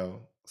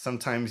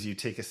sometimes you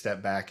take a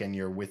step back and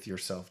you're with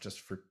yourself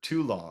just for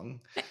too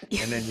long,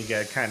 and then you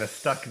get kind of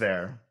stuck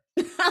there.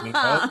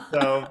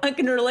 So I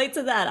can relate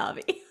to that,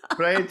 Avi.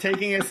 right,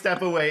 taking a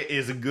step away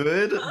is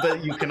good,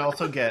 but you can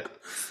also get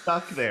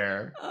stuck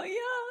there, Oh, yeah.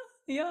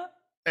 Yeah.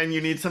 and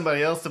you need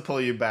somebody else to pull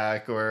you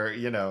back, or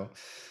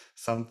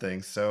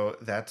something. So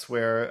that's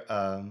where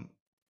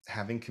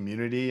having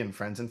community and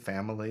friends and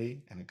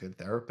family and a good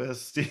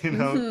therapist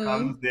Hmm.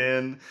 comes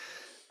in.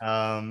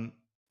 um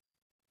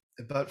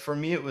but for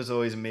me, it was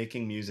always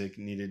making music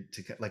needed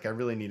to, like, I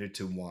really needed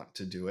to want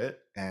to do it,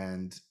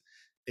 and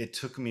it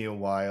took me a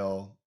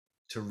while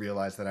to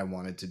realize that I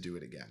wanted to do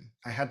it again.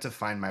 I had to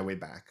find my way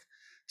back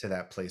to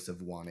that place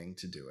of wanting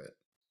to do it.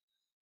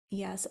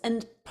 Yes.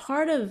 And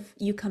part of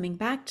you coming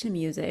back to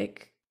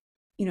music,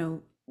 you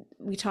know,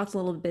 we talked a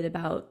little bit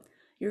about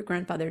your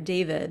grandfather,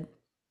 David,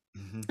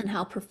 Mhm. and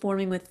how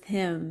performing with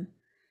him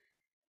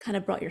kind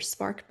of brought your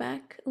spark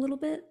back a little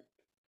bit.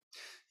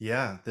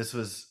 Yeah, this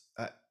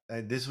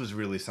was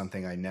really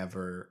something I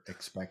never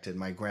expected.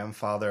 My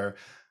grandfather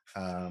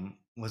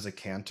was a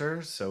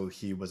cantor, so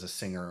he was a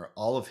singer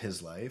all of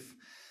his life,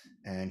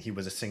 and he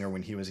was a singer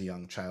when he was a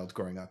young child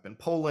growing up in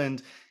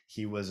Poland.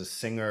 He was a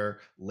singer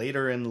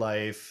later in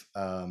life,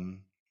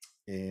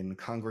 in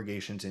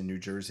congregations in New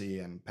Jersey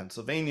and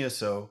Pennsylvania.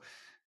 So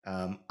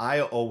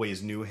I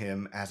always knew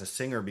him as a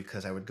singer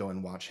because I would go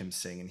and watch him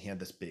sing, and he had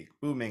this big,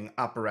 booming,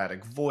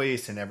 operatic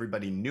voice, and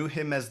everybody knew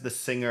him as the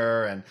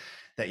singer, and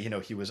that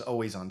he was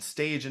always on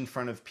stage in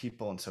front of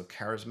people, and so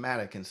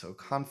charismatic and so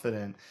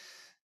confident.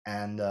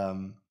 And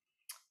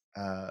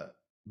uh,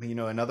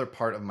 another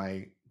part of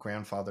my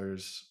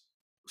grandfather's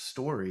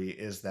story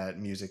is that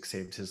music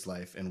saved his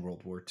life in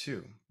World War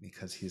II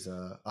because he's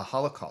a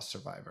Holocaust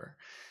survivor,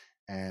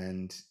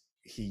 and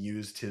he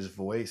used his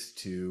voice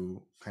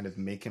to kind of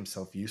make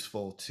himself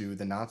useful to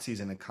the Nazis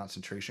in a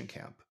concentration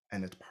camp.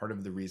 And it's part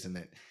of the reason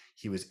that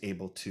he was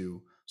able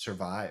to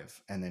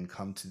survive and then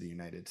come to the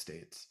United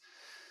States.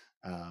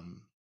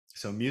 Um,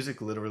 so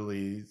music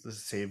literally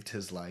saved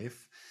his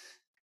life.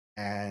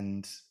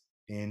 And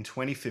in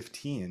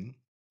 2015,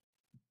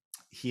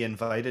 he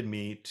invited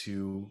me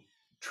to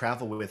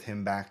travel with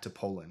him back to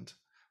Poland.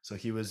 So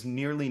he was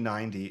nearly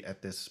 90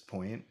 at this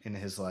point in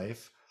his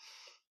life,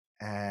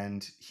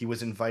 and he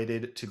was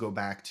invited to go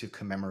back to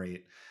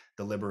commemorate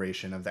the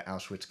liberation of the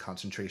Auschwitz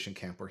concentration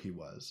camp where he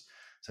was.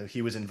 So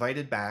he was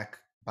invited back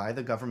by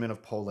the government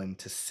of Poland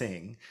to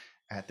sing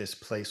at this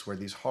place where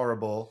these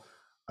horrible,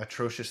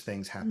 atrocious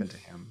things happened to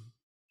him.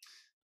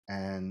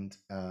 And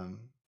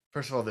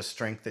first of all, the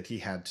strength that he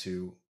had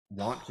to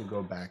want to go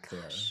Oh, back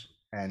there gosh.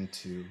 and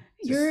to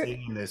Your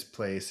sing in this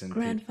place and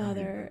pay tribute.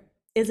 grandfather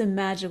is a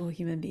magical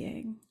human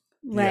being.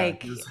 Yeah,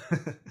 Like,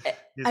 I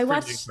I he's pretty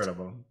watched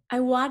incredible. I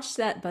watched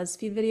that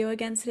BuzzFeed video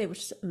again today,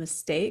 which is a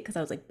mistake because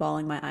I was like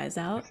bawling my eyes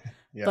out.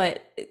 Yeah.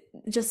 But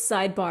just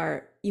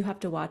sidebar, you have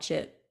to watch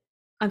it.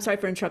 I'm sorry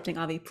for interrupting,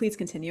 Avi. Please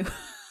continue.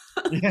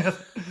 Yeah.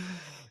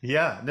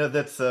 Yeah. No,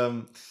 that's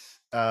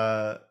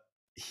uh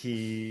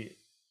he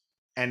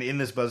and in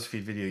this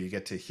BuzzFeed video you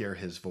get to hear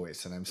his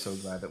voice, and I'm so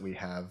glad that we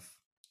have,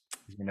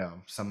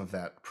 some of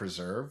that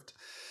preserved.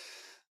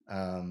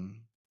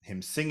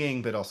 Him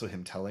singing, but also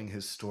him telling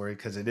his story,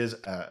 because it is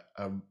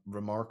a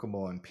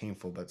remarkable and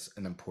painful, but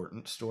an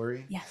important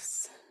story.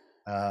 Yes.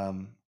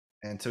 Um,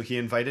 and so he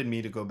invited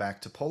me to go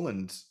back to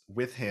Poland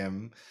with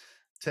him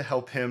to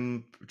help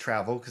him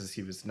travel because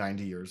he was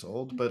 90 years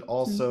old, but Mhm.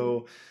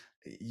 also,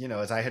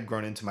 as I had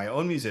grown into my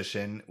own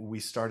musician, we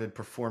started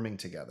performing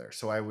together.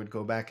 So I would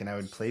go back and I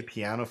would play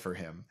piano for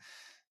him.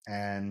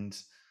 And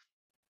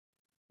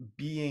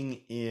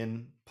being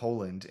in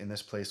Poland, in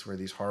this place where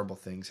these horrible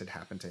things had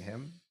happened to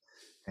him,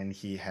 and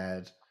he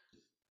had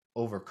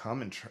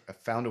overcome and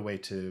found a way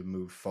to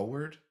move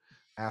forward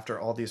after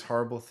all these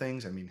horrible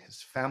things. I mean,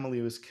 his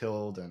family was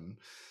killed, and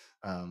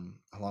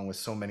along with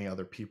so many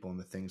other people, and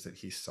the things that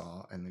he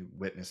saw and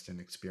witnessed and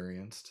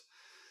experienced.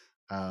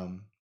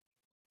 Um,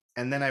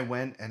 and then I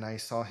went and I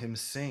saw him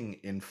sing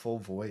in full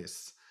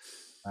voice,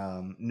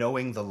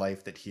 knowing the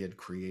life that he had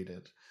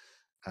created,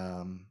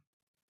 um,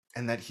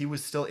 and that he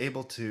was still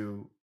able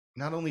to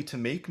not only to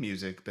make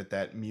music, but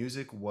that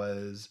music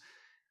was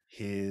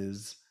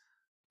his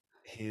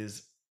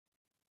his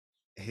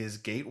his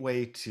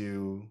gateway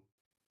to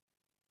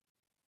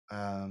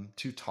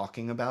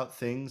talking about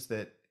things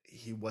that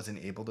he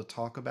wasn't able to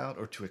talk about,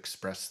 or to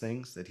express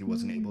things that he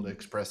wasn't able to Mm.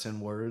 express in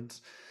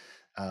words.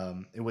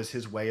 It was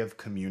his way of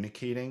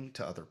communicating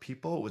to other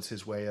people. It was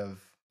his way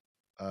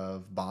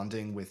of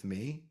bonding with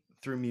me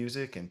through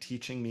music and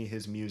teaching me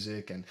his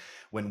music, and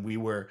when we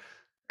were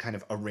kind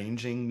of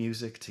arranging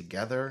music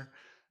together.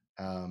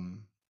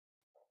 Um,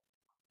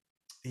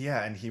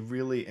 yeah, and he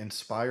really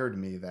inspired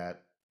me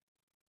that,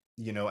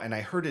 and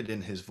I heard it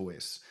in his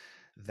voice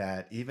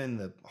that even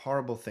the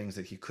horrible things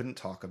that he couldn't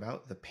talk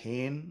about, the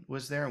pain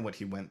was there and what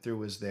he went through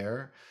was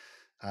there.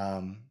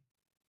 Um,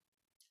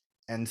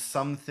 and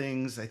some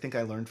things I think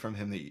I learned from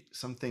him that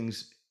some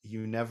things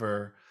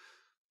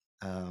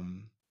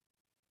um,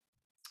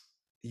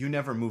 you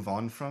never move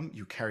on from,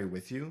 you carry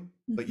with you,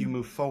 but you Hmm.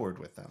 move forward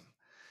with them.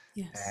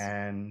 Yes.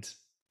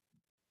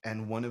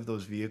 And one of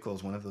those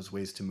vehicles, one of those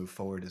ways to move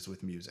forward is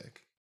with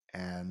music.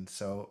 And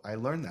so I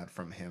learned that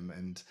from him,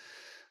 and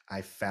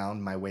I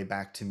found my way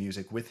back to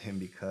music with him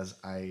because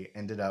I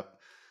ended up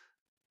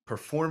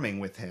performing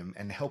with him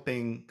and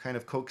helping kind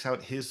of coax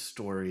out his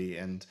story,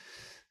 and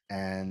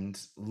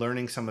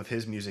learning some of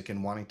his music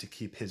and wanting to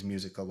keep his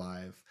music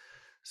alive.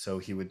 So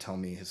he would tell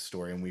me his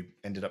story, and we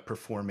ended up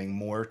performing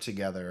more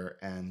together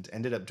and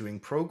ended up doing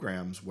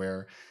programs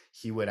where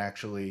he would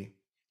actually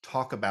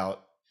talk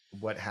about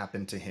what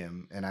happened to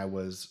him. And I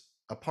was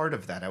a part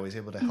of that. I was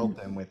able to help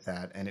Mhm. him with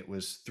that. And it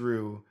was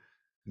through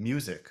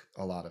music,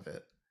 a lot of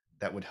it,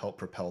 that would help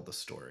propel the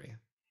story.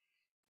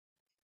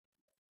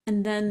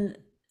 And then,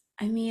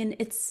 I mean,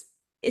 it's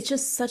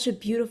just such a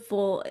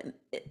beautiful,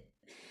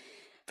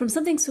 from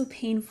something so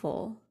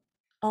painful,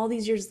 all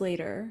these years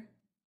later,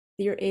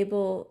 you're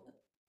able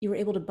you were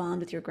able to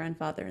bond with your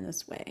grandfather in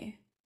this way,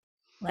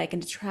 like,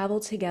 and to travel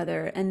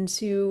together and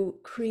to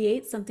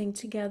create something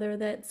together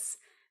that's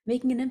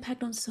making an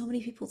impact on so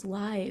many people's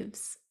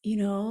lives,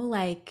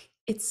 like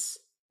it's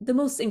the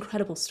most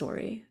incredible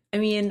story. I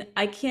mean,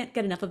 I can't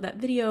get enough of that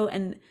video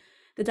and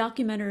the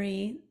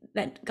documentary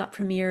that got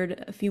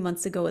premiered a few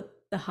months ago at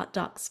the Hot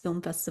Docs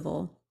Film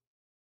Festival,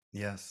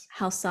 Yes.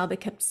 How Saba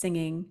Kept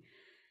Singing.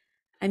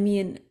 I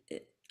mean,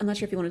 I'm not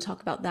sure if you want to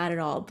talk about that at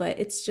all, but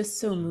it's just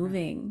so Sure.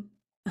 moving.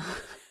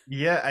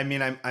 Yeah, I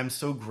mean, I'm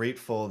so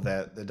grateful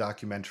that the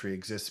documentary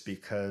exists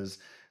because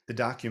the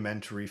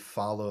documentary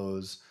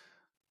follows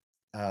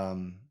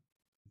um,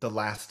 the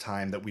last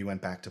time that we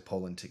went back to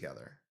Poland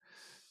together.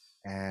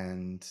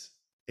 And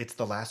it's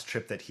the last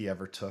trip that he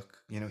ever took.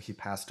 He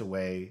passed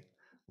away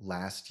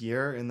last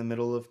year in the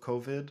middle of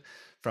COVID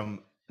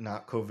from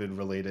not COVID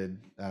related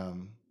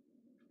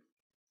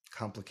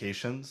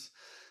complications.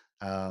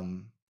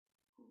 Um,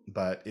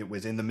 but it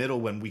was in the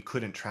middle when we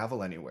couldn't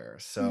travel anywhere.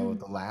 So Mm.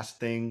 the last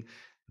thing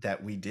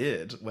that we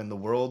did when the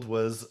world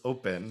was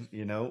open,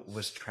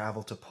 was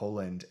travel to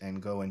Poland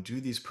and go and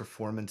do these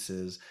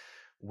performances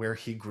where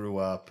he grew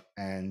up,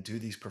 and do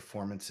these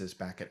performances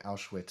back at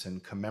Auschwitz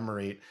and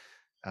commemorate.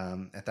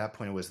 At that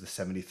point, it was the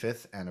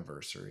 75th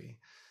anniversary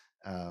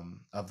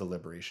of the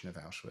liberation of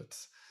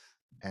Auschwitz.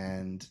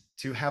 And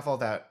to have all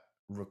that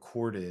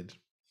recorded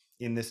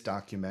in this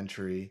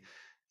documentary,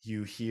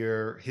 you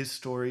hear his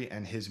story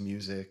and his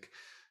music,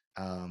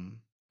 um,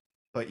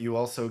 but you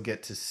also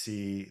get to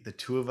see the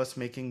two of us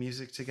making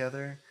music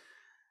together.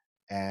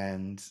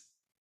 And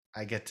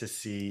I get to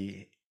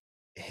see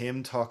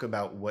him talk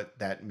about what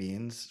that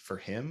means for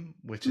him,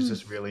 which is Mm.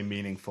 just really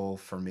meaningful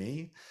for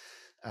me.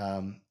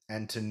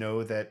 And to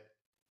know that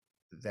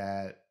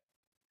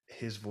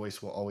his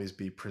voice will always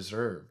be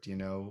preserved.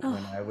 When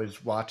Oh, I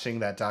was watching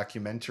that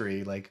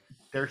documentary, like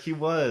there he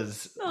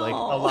was, like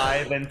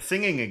alive oh, and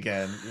singing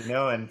again,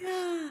 and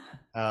yeah.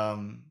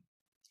 um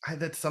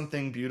that's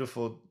something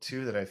beautiful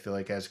too, that I feel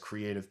like as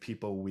creative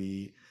people,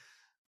 we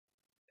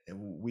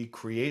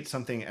create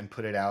something and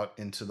put it out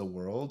into the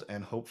world,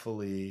 and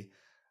hopefully,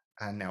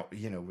 and now,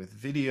 with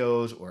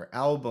videos or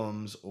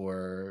albums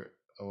or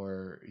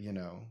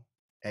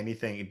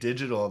anything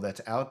digital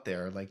that's out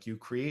there, like you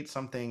create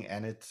something,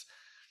 and it's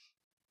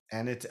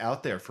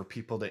out there for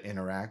people to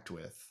interact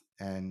with,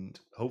 and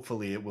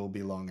hopefully it will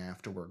be long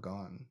after we're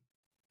gone.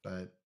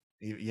 But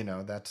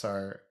that's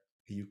our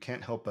you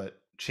can't help but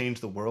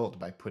change the world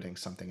by putting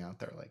something out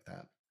there like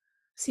that.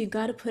 So you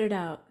got to put it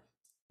out,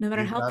 no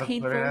matter You've how got to put it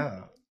painful,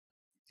 out.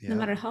 no Yeah.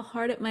 matter how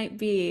hard it might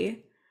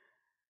be,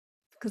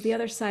 because the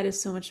other side is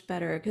so much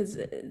better. Because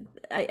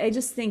I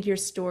just think your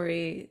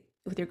story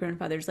with your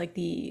grandfather is like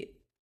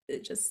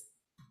just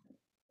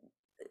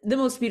the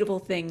most beautiful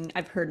thing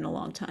I've heard in a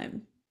long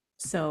time.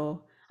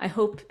 So I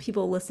hope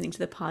people listening to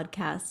the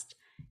podcast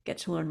get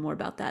to learn more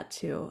about that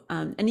too.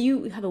 And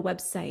you have a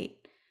website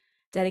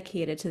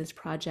dedicated to this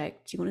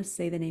project. Do you want to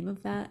say the name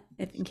of that,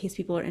 if in case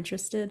people are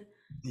interested?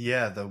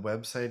 Yeah, the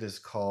website is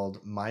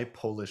called My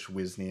Polish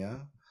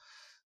Wisnia.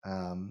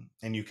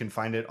 And you can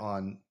find it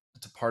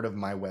it's a part of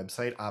my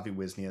website,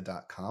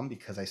 aviwisnia.com,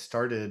 because I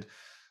started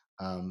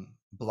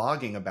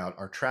blogging about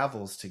our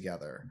travels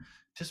together,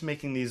 just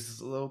making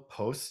these little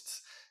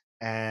posts.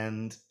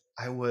 And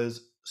I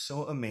was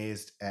so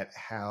amazed at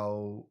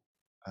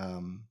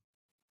um,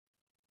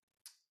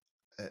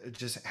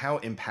 just how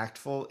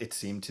impactful it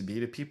seemed to be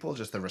to people,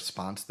 just the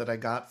response that I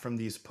got from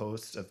these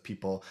posts of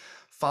people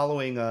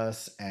following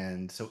us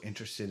and so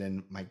interested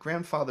in my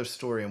grandfather's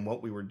story and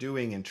what we were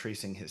doing and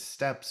tracing his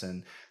steps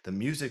and the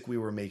music we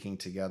were making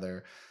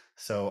together.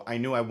 So I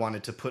knew I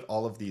wanted to put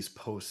all of these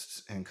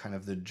posts and kind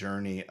of the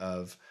journey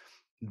of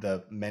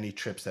the many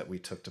trips that we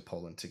took to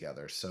Poland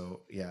together.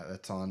 So yeah,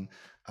 that's on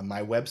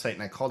my website,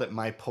 and I called it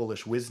My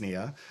Polish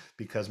Wisnia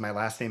because my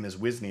last name is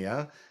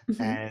Wisnia,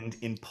 Mhm. and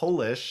in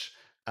Polish,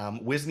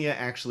 Wisnia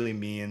actually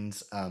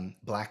means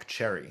black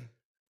cherry.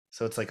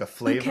 So it's like a Okay.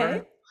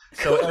 flavor.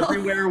 So Cool.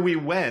 everywhere we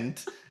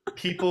went,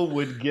 people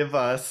would give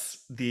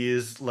us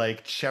these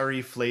like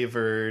cherry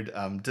flavored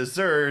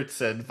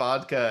desserts and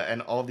vodka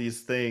and all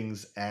these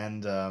things,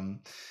 and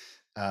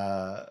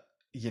uh,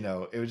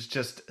 it was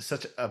just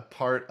such a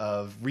part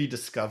of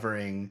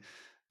rediscovering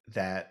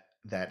that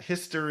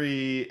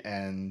history.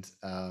 And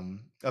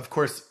of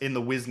course, in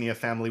the Wisnia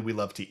family, we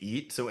love to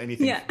eat, so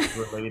anything Yeah.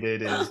 food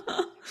related is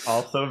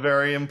also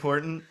very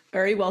important.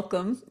 Very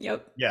welcome.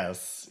 Yep.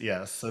 Yes,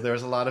 yes. So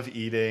there's a lot of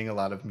eating, a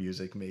lot of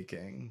music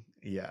making.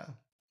 Yeah.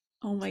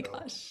 Oh my So,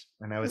 gosh.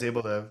 and I was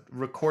able to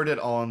record it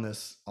all in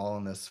this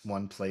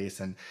one place,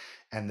 and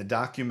the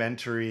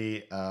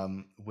documentary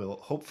will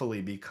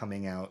hopefully be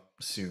coming out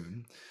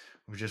soon.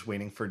 We're just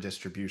waiting for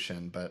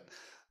distribution, but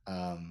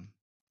um,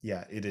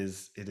 yeah, it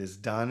is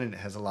done, and it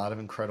has a lot of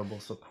incredible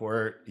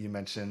support. You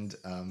mentioned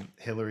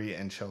Hillary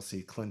and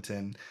Chelsea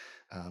Clinton,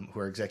 who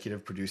are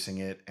executive producing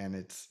it, and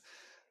it's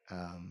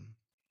um,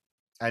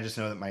 I just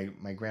know that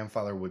my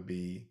grandfather would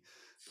be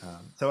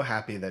so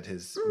happy that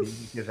his Mm.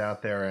 music is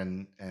out there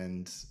and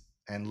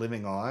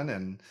living on.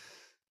 And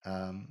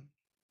um,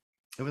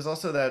 it was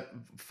also that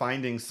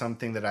finding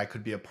something that I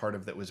could be a part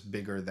of that was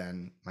bigger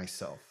than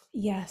myself.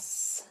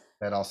 Yes.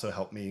 That also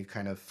helped me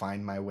kind of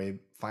finding my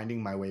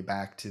way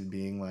back to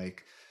being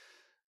like,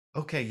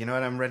 okay, you know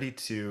what? I'm ready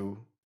to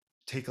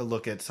take a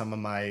look at some of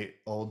my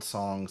old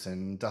songs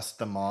and dust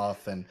them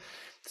off and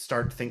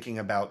start thinking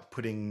about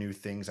putting new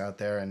things out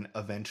there, and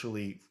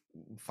eventually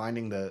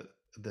finding the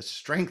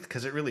strength,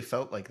 because it really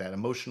felt like that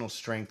emotional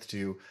strength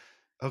to,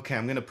 okay,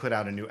 I'm going to put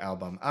out a new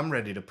album. I'm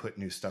ready to put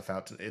new stuff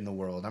out in the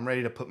world. I'm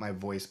ready to put my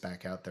voice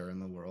back out there in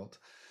the world.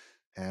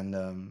 And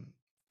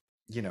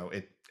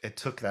it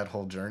took that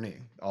whole journey,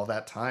 all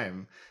that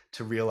time,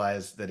 to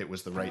realize that it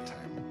was the right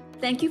time.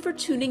 Thank you for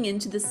tuning in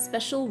to this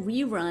special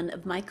rerun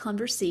of my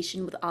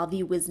conversation with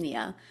Avi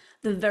Wisnia,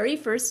 the very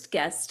first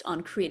guest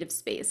on Creative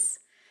Space.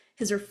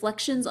 His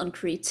reflections on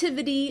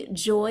creativity,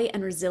 joy,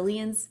 and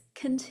resilience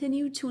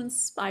continue to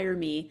inspire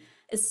me,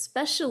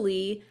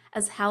 especially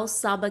as how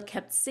Saba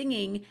Kept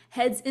Singing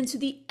heads into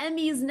the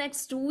Emmys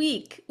next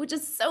week, which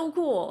is so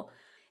cool.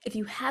 If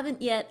you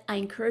haven't yet, I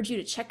encourage you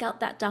to check out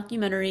that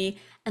documentary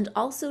and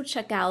also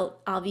check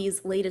out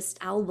Avi's latest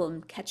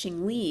album,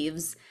 Catching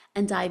Leaves,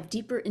 and dive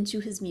deeper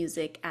into his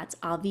music at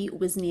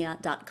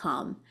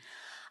aviwisnia.com.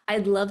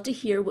 I'd love to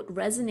hear what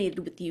resonated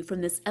with you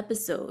from this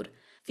episode.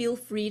 Feel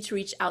free to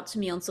reach out to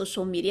me on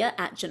social media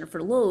at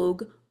Jennifer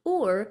Logue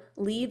or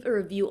leave a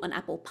review on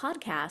Apple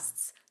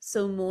Podcasts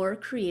so more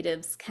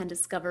creatives can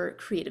discover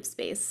Creative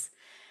Space.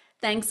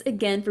 Thanks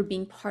again for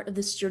being part of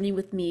this journey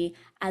with me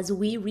as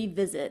we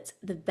revisit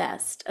the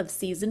best of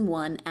season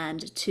 1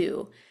 and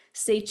 2.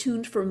 Stay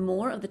tuned for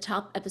more of the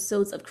top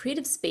episodes of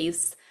Creative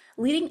Space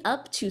leading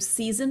up to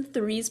season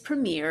 3's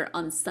premiere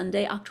on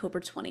Sunday,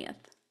 October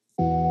 20th.